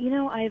 You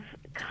know, I've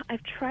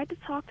tried to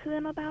talk to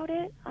them about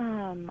it.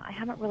 I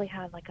haven't really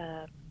had like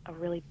a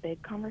really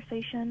big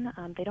conversation.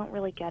 They don't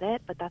really get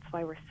it, but that's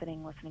why we're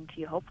sitting listening to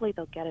you. Hopefully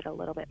they'll get it a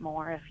little bit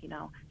more if,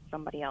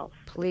 somebody else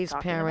is Please,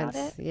 talking parents.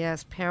 about it.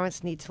 Yes,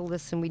 parents need to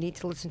listen. We need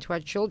to listen to our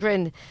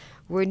children.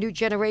 We're a new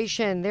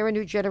generation. They're a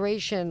new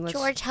generation.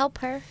 George, help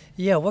her.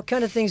 Yeah, what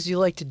kind of things do you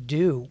like to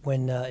do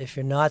when if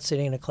you're not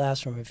sitting in a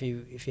classroom, if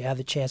you have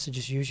the chance to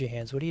just use your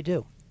hands, what do you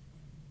do?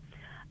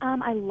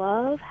 I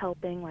love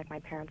helping like my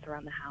parents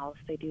around the house.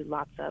 They do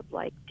lots of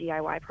like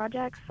DIY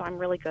projects, so I'm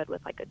really good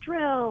with like a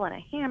drill and a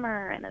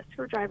hammer and a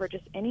screwdriver,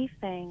 just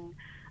anything,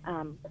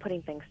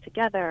 putting things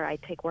together. I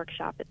take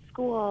workshop at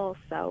school,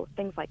 so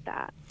things like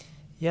that.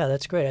 Yeah,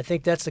 that's great. I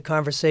think that's the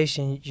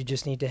conversation you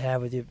just need to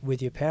have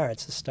with your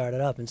parents to start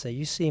it up and say,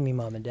 you see me,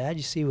 Mom and Dad,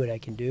 you see what I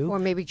can do. Or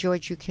maybe,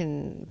 George, you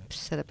can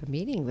set up a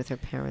meeting with her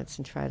parents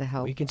and try to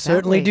help. We can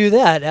certainly do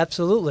that,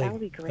 absolutely. That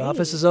would be great. The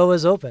office is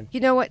always open. You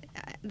know what?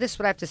 This is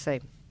what I have to say.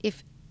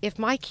 If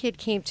my kid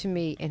came to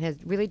me and had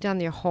really done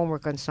their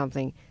homework on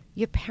something,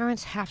 your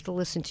parents have to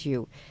listen to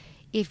you.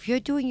 If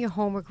you're doing your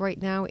homework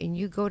right now and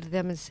you go to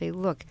them and say,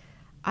 look,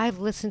 I've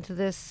listened to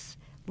this,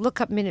 look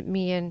up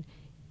Minuteman,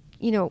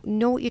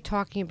 know what you're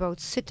talking about,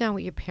 sit down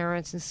with your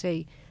parents and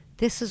say,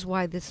 this is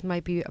why this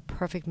might be a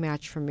perfect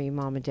match for me,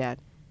 Mom and Dad.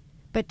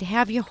 But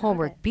have your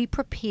homework. Be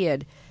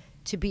prepared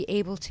to be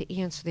able to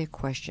answer their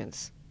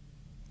questions.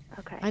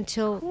 Okay.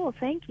 Until cool,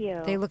 thank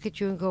you. They look at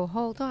you and go,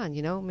 hold on,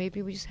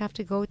 maybe we just have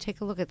to go take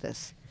a look at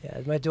this.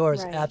 Yeah, my door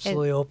is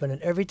absolutely open.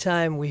 And every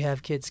time we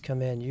have kids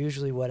come in,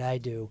 usually what I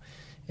do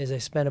is I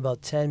spend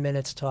about 10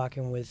 minutes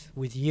talking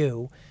with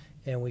you,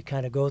 and we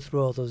kind of go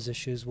through all those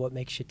issues, what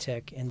makes you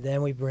tick, and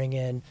then we bring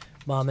in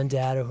Mom and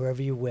Dad or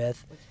whoever you're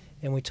with,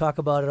 and we talk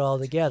about it all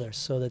together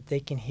so that they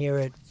can hear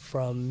it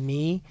from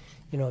me,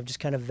 just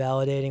kind of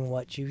validating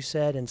what you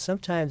said, and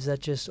sometimes that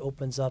just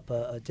opens up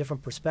a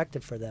different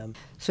perspective for them.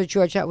 So,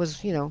 George, that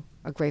was, a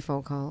great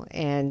phone call,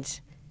 and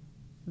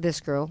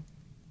this girl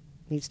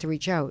needs to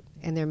reach out,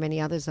 and there are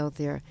many others out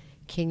there.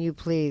 Can you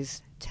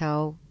please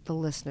tell the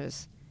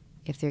listeners,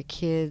 if they're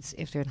kids,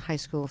 if they're in high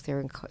school, if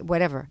they're in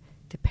whatever,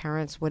 the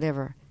parents,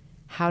 whatever,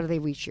 how do they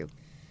reach you?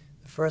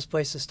 The first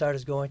place to start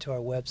is going to our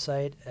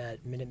website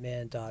at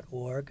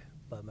minuteman.org.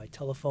 My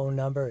telephone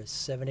number is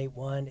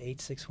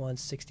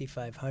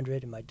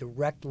 781-861-6500, and my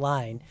direct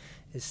line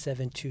is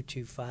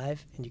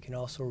 7225. And you can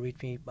also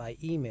reach me by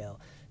email.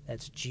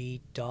 That's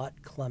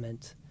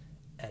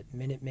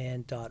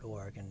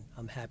g.clement@minuteman.org, and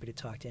I'm happy to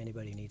talk to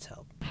anybody who needs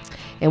help.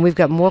 And we've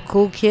got more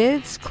cool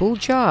kids, cool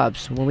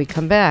jobs when we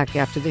come back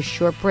after this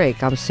short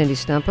break. I'm Cindy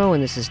Stumpo,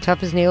 and this is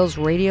Tough as Nails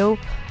Radio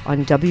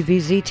on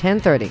WBZ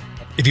 1030.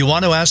 If you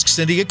want to ask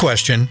Cindy a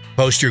question,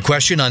 post your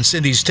question on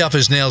Cindy's Tough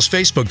as Nails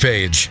Facebook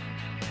page.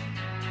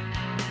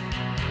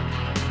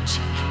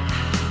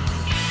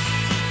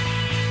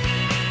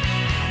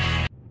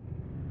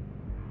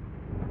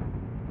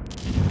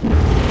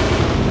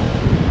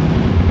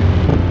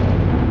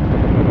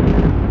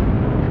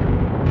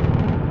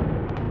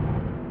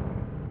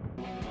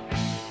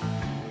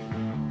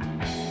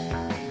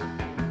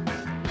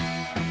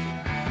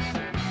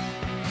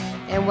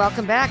 And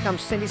welcome back. I'm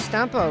Cindy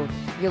Stumpo.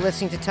 You're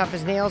listening to Tough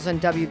as Nails on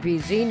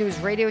WBZ News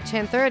Radio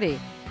 1030.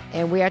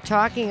 And we are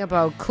talking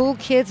about cool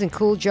kids and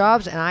cool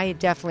jobs, and I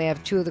definitely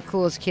have two of the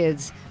coolest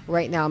kids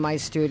right now in my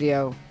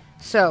studio.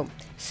 So,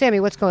 Sammy,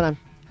 what's going on?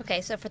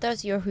 Okay, so for those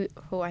of you who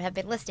have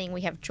been listening,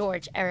 we have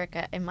George,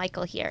 Erica, and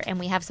Michael here, and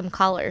we have some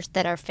callers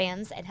that are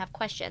fans and have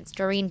questions.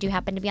 Doreen, do you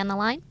happen to be on the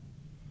line?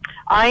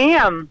 I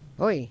am.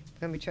 Oi,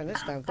 let me turn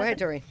this down. Go ahead,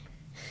 Doreen.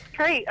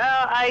 Great.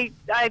 I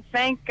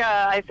thank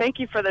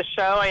you for the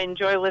show. I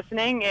enjoy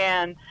listening,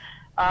 and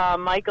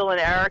Michael and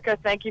Erica,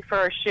 thank you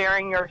for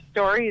sharing your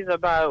stories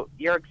about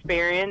your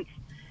experience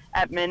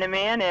at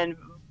Minuteman and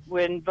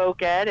when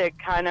Voc Ed. It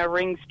kind of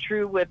rings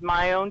true with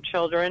my own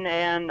children,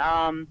 and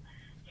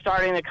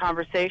starting the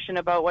conversation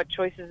about what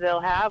choices they'll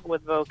have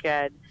with Voc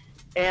Ed.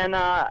 And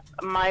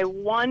my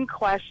one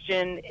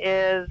question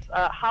is,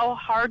 how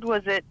hard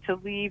was it to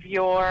leave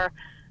your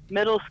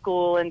middle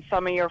school and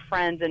some of your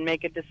friends and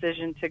make a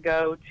decision to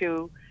go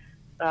to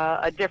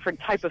a different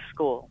type of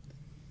school?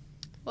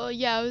 Well,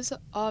 yeah, it was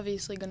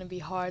obviously going to be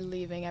hard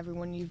leaving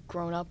everyone you've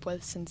grown up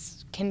with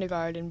since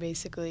kindergarten,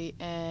 basically,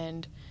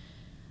 and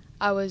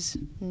I was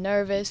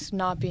nervous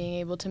not being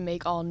able to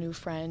make all new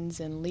friends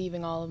and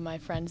leaving all of my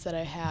friends that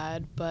I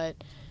had,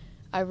 but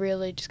I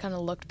really just kind of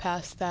looked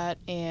past that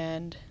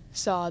and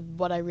saw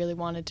what I really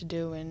wanted to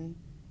do and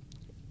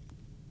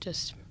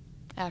just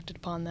acted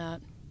upon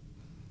that.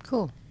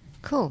 Cool.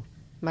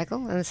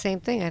 Michael, and the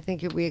same thing. I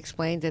think we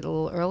explained it a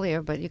little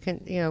earlier, but you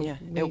can, Yeah,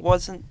 it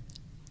wasn't,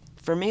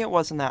 for me, it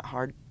wasn't that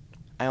hard.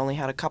 I only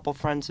had a couple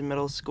friends in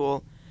middle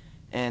school,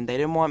 and they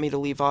didn't want me to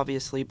leave,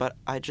 obviously, but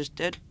I just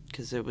did, because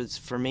because it was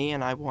for me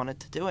and I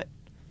wanted to do it.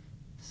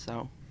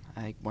 So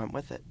I went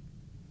with it.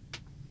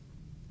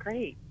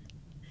 Great.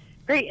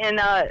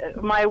 And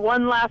my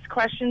one last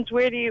question is,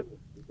 where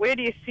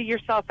do you see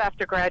yourself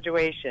after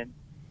graduation?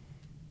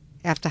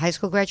 After high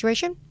school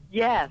graduation?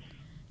 Yes.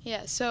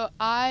 Yeah, so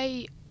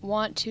I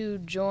want to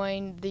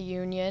join the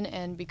union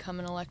and become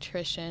an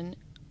electrician.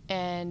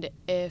 And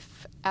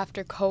if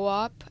after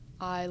co-op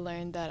I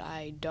learned that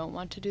I don't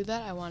want to do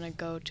that, I want to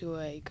go to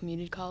a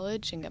community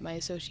college and get my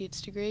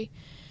associate's degree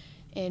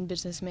in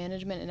business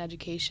management and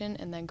education,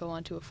 and then go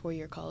on to a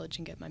 4-year college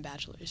and get my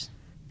bachelor's.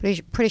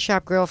 Pretty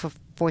sharp girl for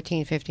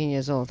 14, 15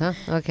 years old, huh?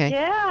 Okay.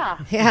 Yeah.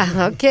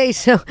 Yeah, okay.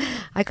 So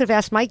I could have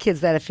asked my kids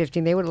that at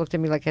 15. They would have looked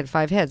at me like I had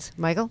 5 heads.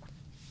 Michael?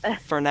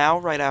 For now,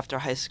 right after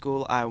high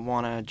school, I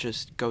want to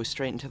just go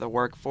straight into the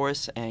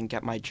workforce and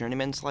get my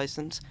journeyman's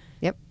license.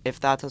 Yep. If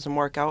that doesn't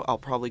work out, I'll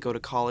probably go to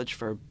college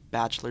for a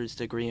bachelor's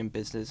degree in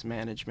business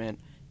management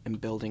and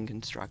building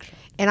construction.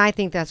 And I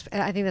think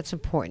that's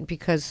important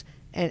because,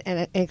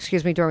 and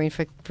excuse me, Doreen,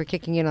 for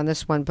kicking in on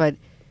this one, but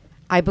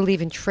I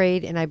believe in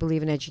trade and I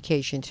believe in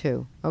education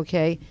too,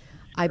 okay?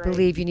 I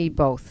believe you need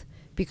both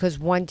because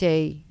one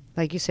day,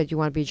 like you said, you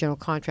want to be a general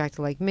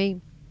contractor like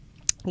me,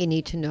 you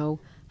need to know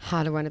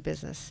how to run a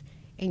business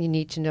and you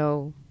need to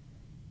know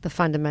the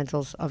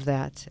fundamentals of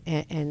that.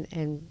 And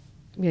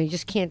you know, you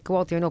just can't go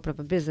out there and open up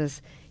a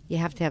business. You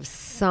have to have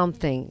some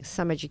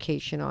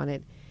education on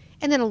it.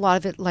 And then a lot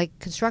of it, like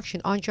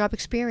construction, on-job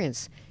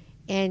experience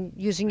and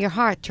using your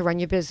heart to run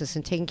your business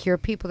and taking care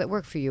of people that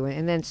work for you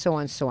and then so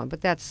on and so on.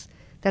 But that's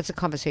a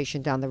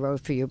conversation down the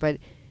road for you. But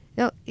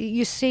you know,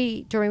 you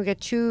see, Doreen, we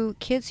got 2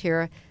 kids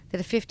here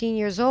that are 15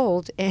 years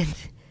old and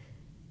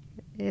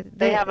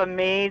they have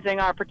amazing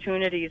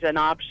opportunities and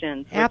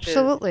options.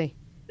 Absolutely.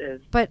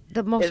 But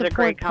the most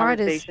important part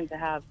is to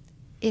have.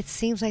 It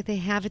seems like they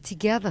have it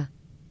together.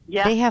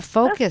 Yeah. They have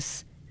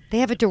focus. They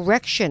have a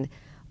direction.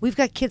 We've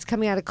got kids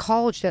coming out of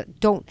college that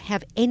don't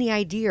have any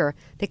idea.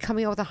 They're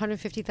coming out with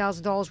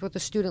 $150,000 worth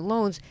of student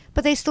loans,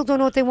 but they still don't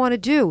know what they want to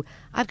do.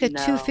 I've got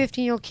 2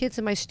 15-year-old kids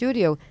in my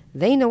studio.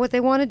 They know what they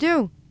want to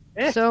do.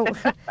 So,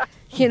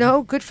 you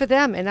know, good for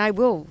them. And I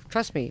will,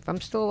 trust me, if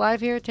I'm still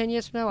alive here 10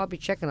 years from now, I'll be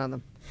checking on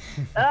them.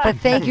 But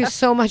thank you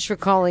so much for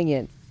calling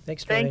in.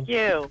 Thanks, Doreen. Thank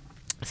you.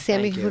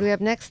 Sammy, Thank who you. do we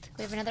have next?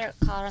 We have another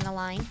caller on the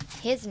line.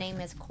 His name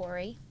is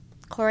Corey.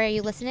 Corey, are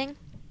you listening?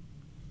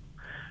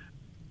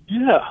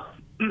 Yeah.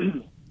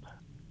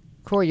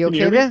 Corey, you Can you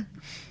okay hear me? there?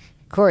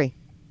 Corey,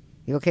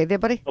 you okay there,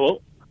 buddy?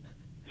 Hello?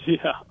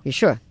 Yeah. You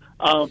sure?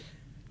 I Want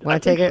to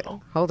take think a?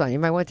 so. Hold on. You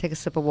might want to take a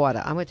sip of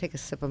water. I'm going to take a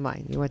sip of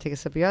mine. You want to take a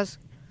sip of yours?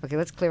 Okay,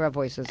 let's clear our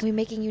voices. Are we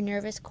making you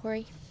nervous,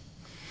 Corey?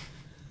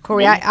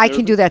 Corey, I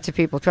can do that to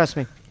people. Trust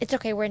me. It's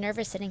okay. We're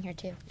nervous sitting here,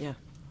 too. Yeah,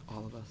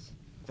 all of us.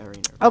 Very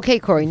nervous. Okay,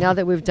 Corey, now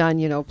that we've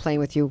done, playing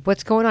with you,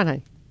 what's going on,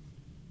 honey?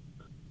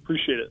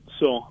 Appreciate it.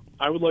 So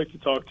I would like to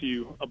talk to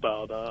you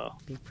about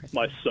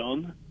my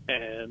son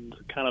and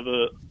kind of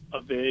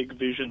a vague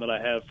vision that I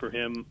have for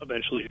him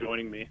eventually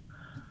joining me.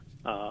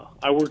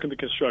 I work in the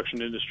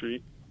construction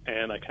industry,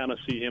 and I kind of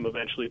see him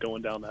eventually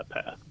going down that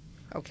path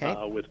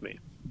with me.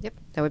 Yep,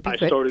 that would be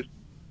good.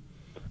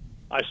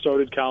 I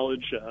started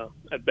college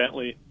at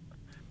Bentley,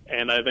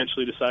 and I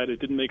eventually decided it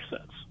didn't make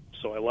sense.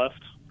 So I left.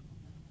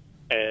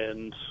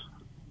 And,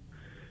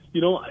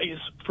 I guess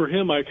for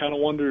him, I kind of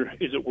wonder,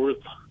 is it worth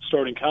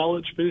starting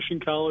college, finishing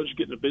college,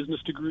 getting a business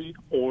degree,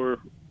 or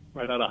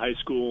right out of high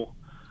school,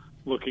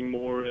 looking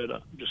more at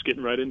just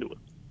getting right into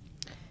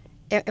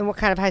it? And what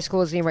kind of high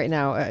school is he in right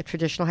now? A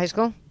traditional high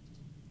school?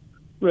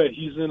 Right,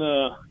 he's in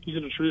a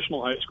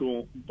traditional high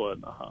school, but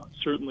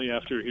certainly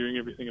after hearing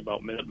everything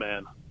about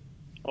Minuteman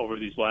over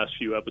these last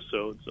few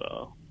episodes,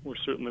 we're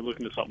certainly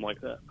looking at something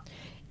like that.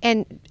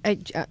 And,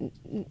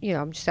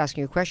 I'm just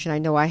asking you a question. I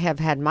know I have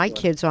had my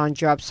kids on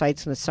job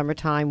sites in the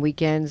summertime,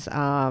 weekends,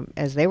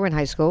 as they were in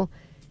high school.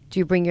 Do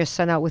you bring your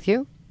son out with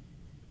you?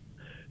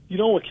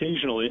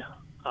 Occasionally,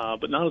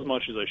 but not as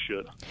much as I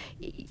should.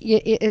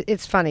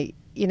 It's funny.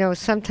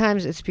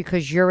 Sometimes it's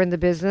because you're in the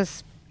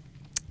business.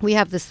 We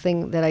have this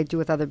thing that I do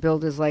with other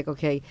builders, like,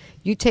 okay,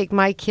 you take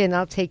my kid and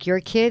I'll take your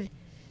kid,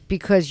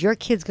 because your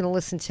kid's going to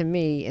listen to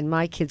me and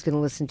my kid's going to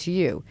listen to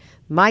you.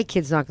 My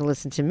kid's not going to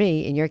listen to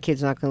me and your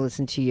kid's not going to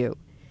listen to you.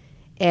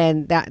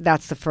 And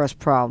that's the first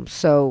problem.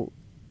 So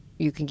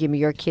you can give me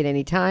your kid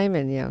anytime,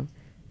 and,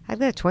 I've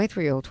got a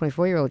 23-year-old,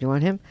 24-year-old. You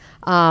want him?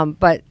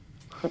 But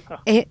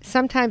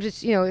sometimes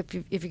it's,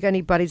 if you got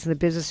any buddies in the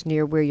business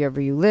near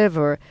wherever you live,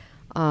 or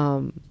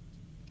I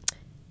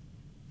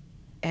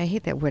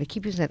hate that word. I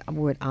keep using that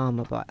word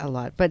a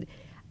lot. But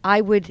I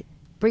would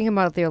bring him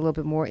out there a little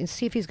bit more and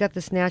see if he's got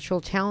this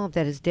natural talent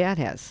that his dad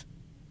has.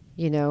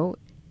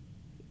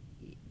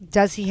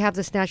 Does he have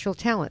this natural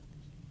talent?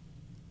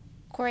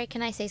 Corey,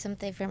 can I say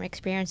something from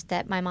experience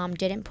that my mom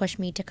didn't push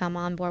me to come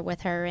on board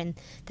with her, and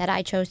that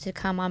I chose to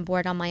come on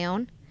board on my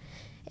own?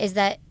 Is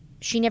that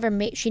she never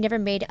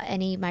made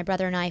my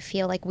brother and I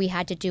feel like we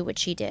had to do what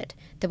she did,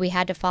 that we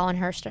had to follow in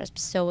her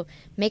steps. So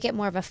make it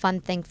more of a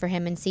fun thing for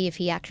him and see if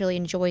he actually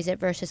enjoys it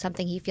versus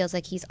something he feels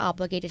like he's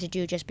obligated to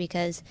do just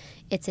because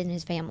it's in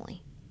his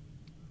family.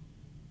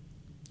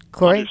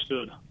 Corey?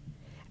 Understood.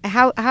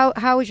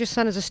 How is your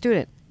son as a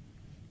student?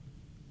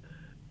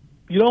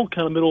 You know,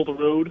 kind of middle of the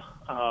road.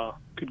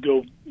 Could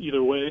go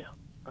either way.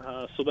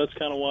 So that's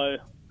kind of why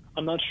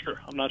I'm not sure.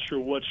 I'm not sure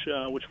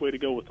which way to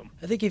go with them.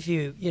 I think if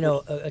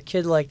a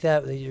kid like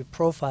that with your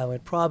profile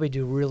would probably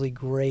do really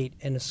great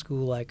in a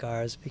school like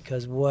ours,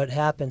 because what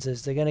happens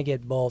is they're going to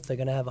get both. They're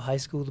going to have a high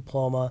school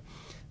diploma.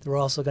 They're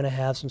also going to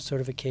have some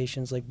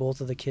certifications, like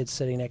both of the kids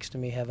sitting next to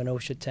me have an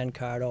OSHA 10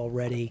 card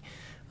already.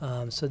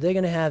 So they're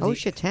going to have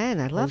OSHA 10.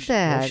 I love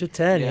that. OSHA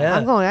 10, yeah.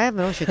 I have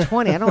an OSHA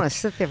 20. I don't want to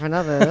sit there for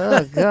another.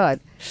 Oh, God.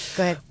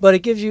 Go ahead.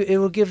 But it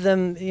will give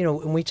them,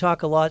 and we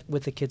talk a lot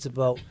with the kids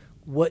about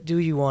what do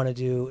you want to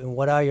do and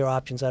what are your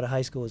options out of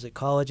high school. Is it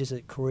college? Is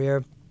it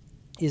career?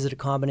 Is it a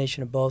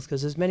combination of both?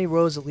 Because there's many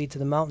roads that lead to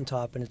the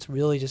mountaintop, and it's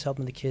really just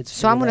helping the kids.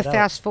 So I'm going to out.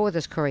 fast forward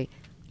this, Corey.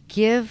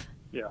 Give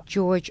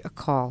George a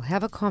call.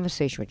 Have a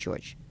conversation with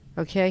George.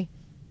 Okay?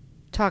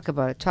 Talk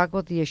about it. Talk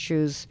about the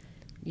issues.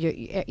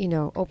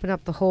 Open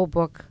up the whole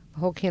book, the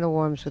whole can of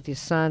worms with your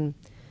son,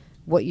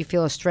 what you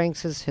feel his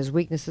strengths is, his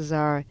weaknesses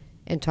are,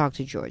 and talk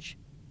to George.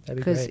 That'd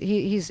be great.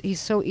 Because he's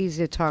so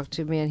easy to talk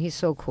to, man. He's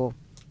so cool.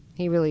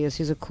 He really is.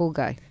 He's a cool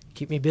guy.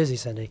 Keep me busy,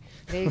 Cindy.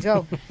 There you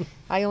go.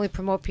 I only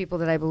promote people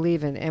that I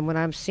believe in. And when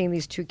I'm seeing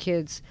these two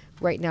kids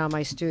right now in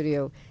my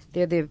studio,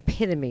 they're the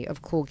epitome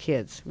of cool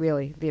kids.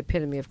 Really, the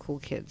epitome of cool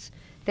kids.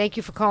 Thank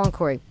you for calling,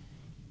 Corey.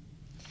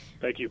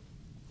 Thank you.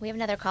 We have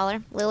another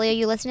caller. Lily, are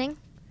you listening?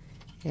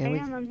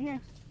 I'm here.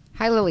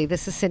 Hi, Lily.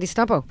 This is Cindy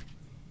Stumpo.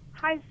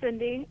 Hi,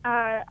 Cindy.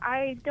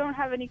 I don't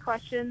have any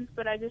questions,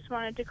 but I just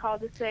wanted to call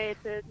to say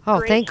it's a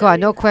great thank show God.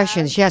 No you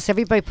questions. have. Yes,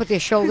 everybody put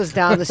their shoulders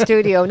down in the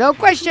studio. No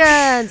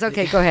questions.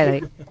 Okay, go ahead,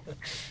 Eddie.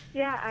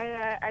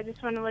 Yeah, I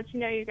just want to let you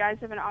know you guys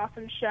have an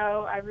awesome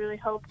show. I really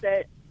hope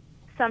that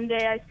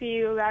someday I see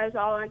you guys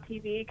all on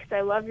TV, because I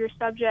love your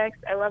subjects.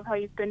 I love how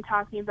you've been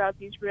talking about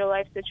these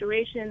real-life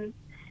situations.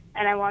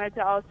 And I wanted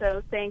to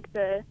also thank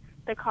the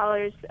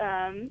callers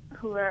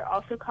who are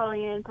also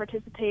calling in,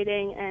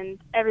 participating, and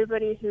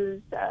everybody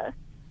who's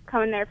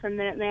coming there from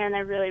Minuteman. I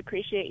really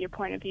appreciate your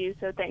point of view,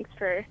 so thanks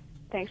for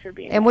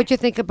being there. And what do you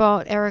think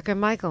about Erica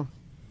and Michael?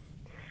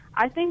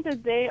 I think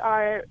that they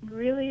are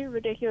really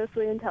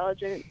ridiculously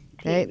intelligent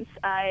teens.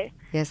 I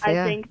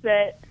think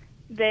that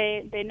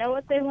they know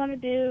what they want to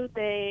do.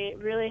 They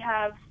really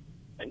have,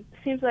 it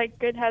seems like,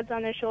 good heads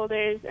on their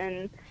shoulders,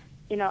 and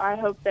I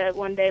hope that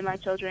one day my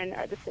children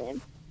are the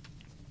same.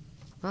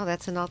 Well,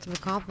 that's an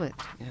ultimate compliment.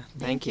 Yeah,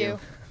 thank you.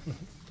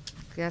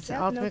 That's an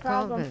Yeah, ultimate no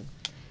problem. compliment.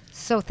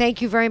 So thank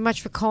you very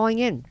much for calling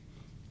in.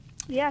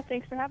 Yeah,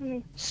 thanks for having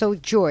me. So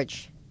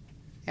George,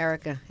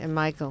 Erica, and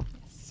Michael,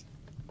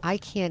 I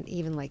can't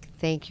even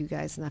thank you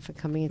guys enough for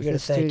coming into the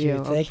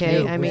studio. Thank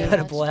okay, you. I We mean, had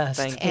a blast.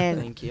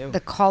 Thank you.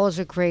 The callers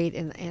are great,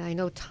 and I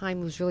know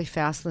time moves really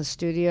fast in the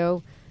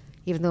studio.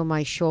 Even though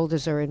my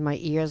shoulders are in my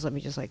ears, let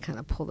me just kind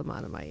of pull them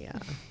out of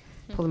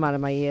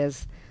my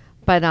ears.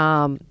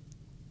 But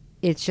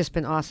it's just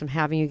been awesome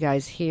having you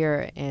guys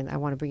here, and I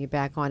want to bring you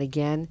back on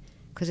again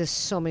because there's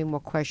so many more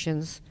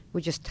questions.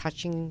 We're just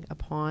touching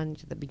upon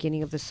the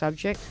beginning of the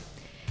subject.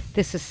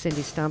 This is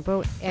Cindy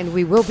Stumpo, and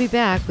we will be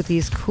back with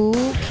these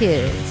cool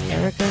kids,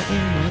 Erica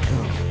and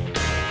Michael.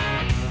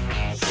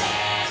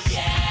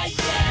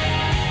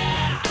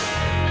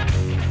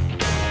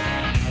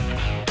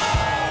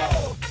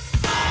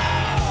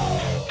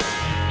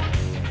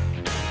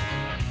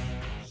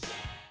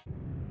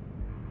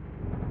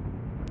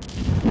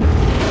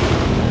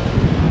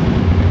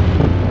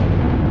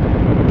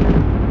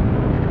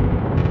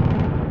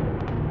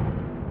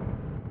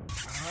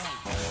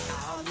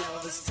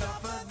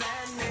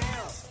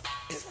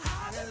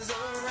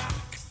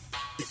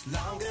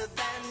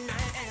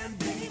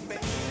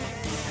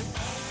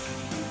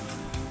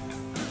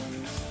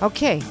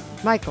 Okay,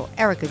 Michael,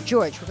 Erica,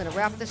 George, we're going to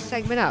wrap this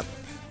segment up.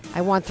 I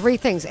want three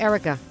things.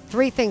 Erica,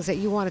 three things that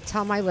you want to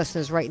tell my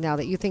listeners right now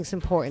that you think is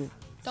important.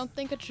 Don't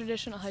think a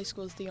traditional high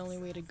school is the only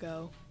way to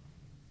go.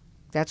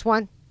 That's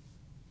one?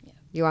 Yeah.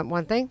 You want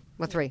one thing?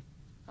 Or three?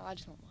 Oh, I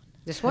just want one.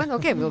 Just one?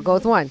 Okay, we'll go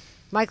with one.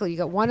 Michael, you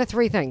got one or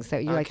three things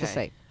that you like to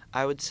say?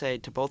 I would say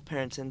to both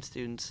parents and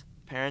students,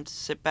 parents,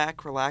 sit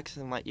back, relax,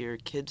 and let your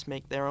kids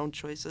make their own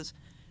choices,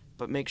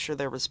 but make sure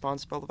they're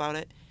responsible about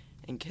it,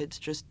 and kids,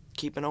 just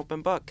keep an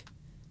open book.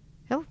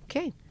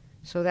 Okay,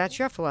 so that's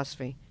your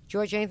philosophy.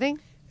 George, anything?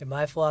 And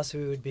my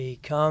philosophy would be,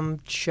 come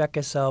check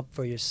us out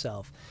for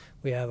yourself.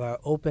 We have our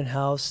open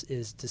house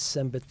is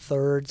December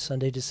 3rd,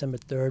 Sunday, December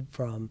 3rd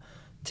from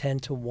 10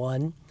 to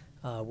 1.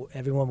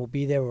 Everyone will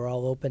be there. We're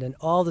all open in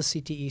all the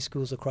CTE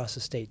schools across the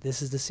state.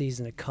 This is the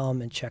season to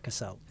come and check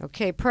us out.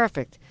 Okay,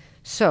 perfect.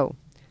 So,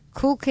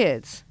 cool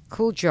kids,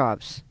 cool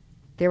jobs.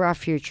 They're our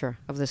future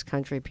of this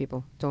country,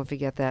 people. Don't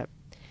forget that.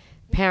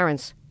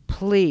 Parents,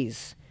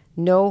 please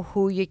know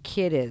who your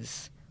kid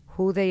is,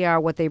 who they are,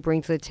 what they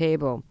bring to the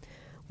table.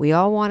 We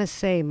all want to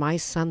say, my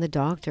son the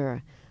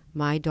doctor,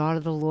 my daughter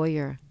the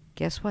lawyer.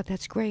 Guess what?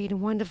 That's great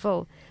and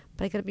wonderful.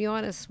 But I got to be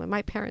honest, when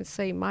my parents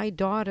say, my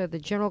daughter, the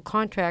general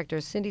contractor,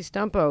 Cindy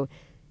Stumpo,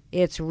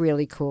 it's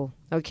really cool,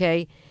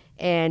 okay?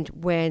 And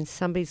when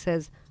somebody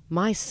says,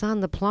 My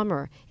son, the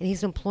plumber, and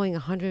he's employing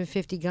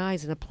 150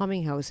 guys in a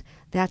plumbing house.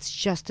 That's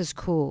just as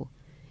cool.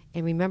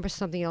 And remember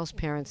something else,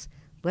 parents.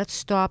 Let's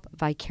stop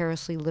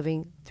vicariously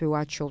living through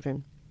our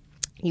children.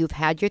 You've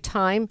had your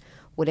time.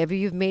 Whatever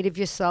you've made of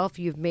yourself,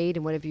 you've made,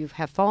 and whatever you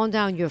have fallen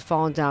down, you have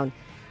fallen down.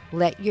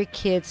 Let your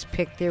kids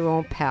pick their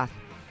own path.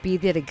 Be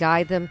there to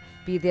guide them.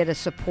 Be there to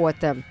support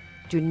them.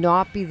 Do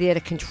not be there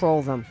to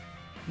control them.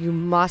 You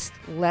must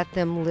let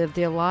them live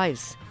their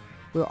lives.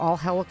 We're all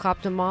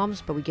helicopter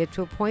moms, but we get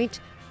to a point,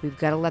 we've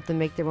got to let them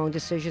make their own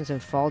decisions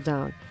and fall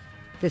down.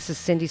 This is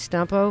Cindy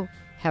Stumpo.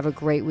 Have a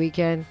great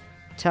weekend.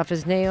 Tough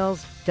as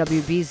nails,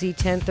 WBZ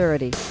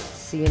 1030.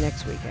 See you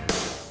next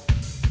weekend.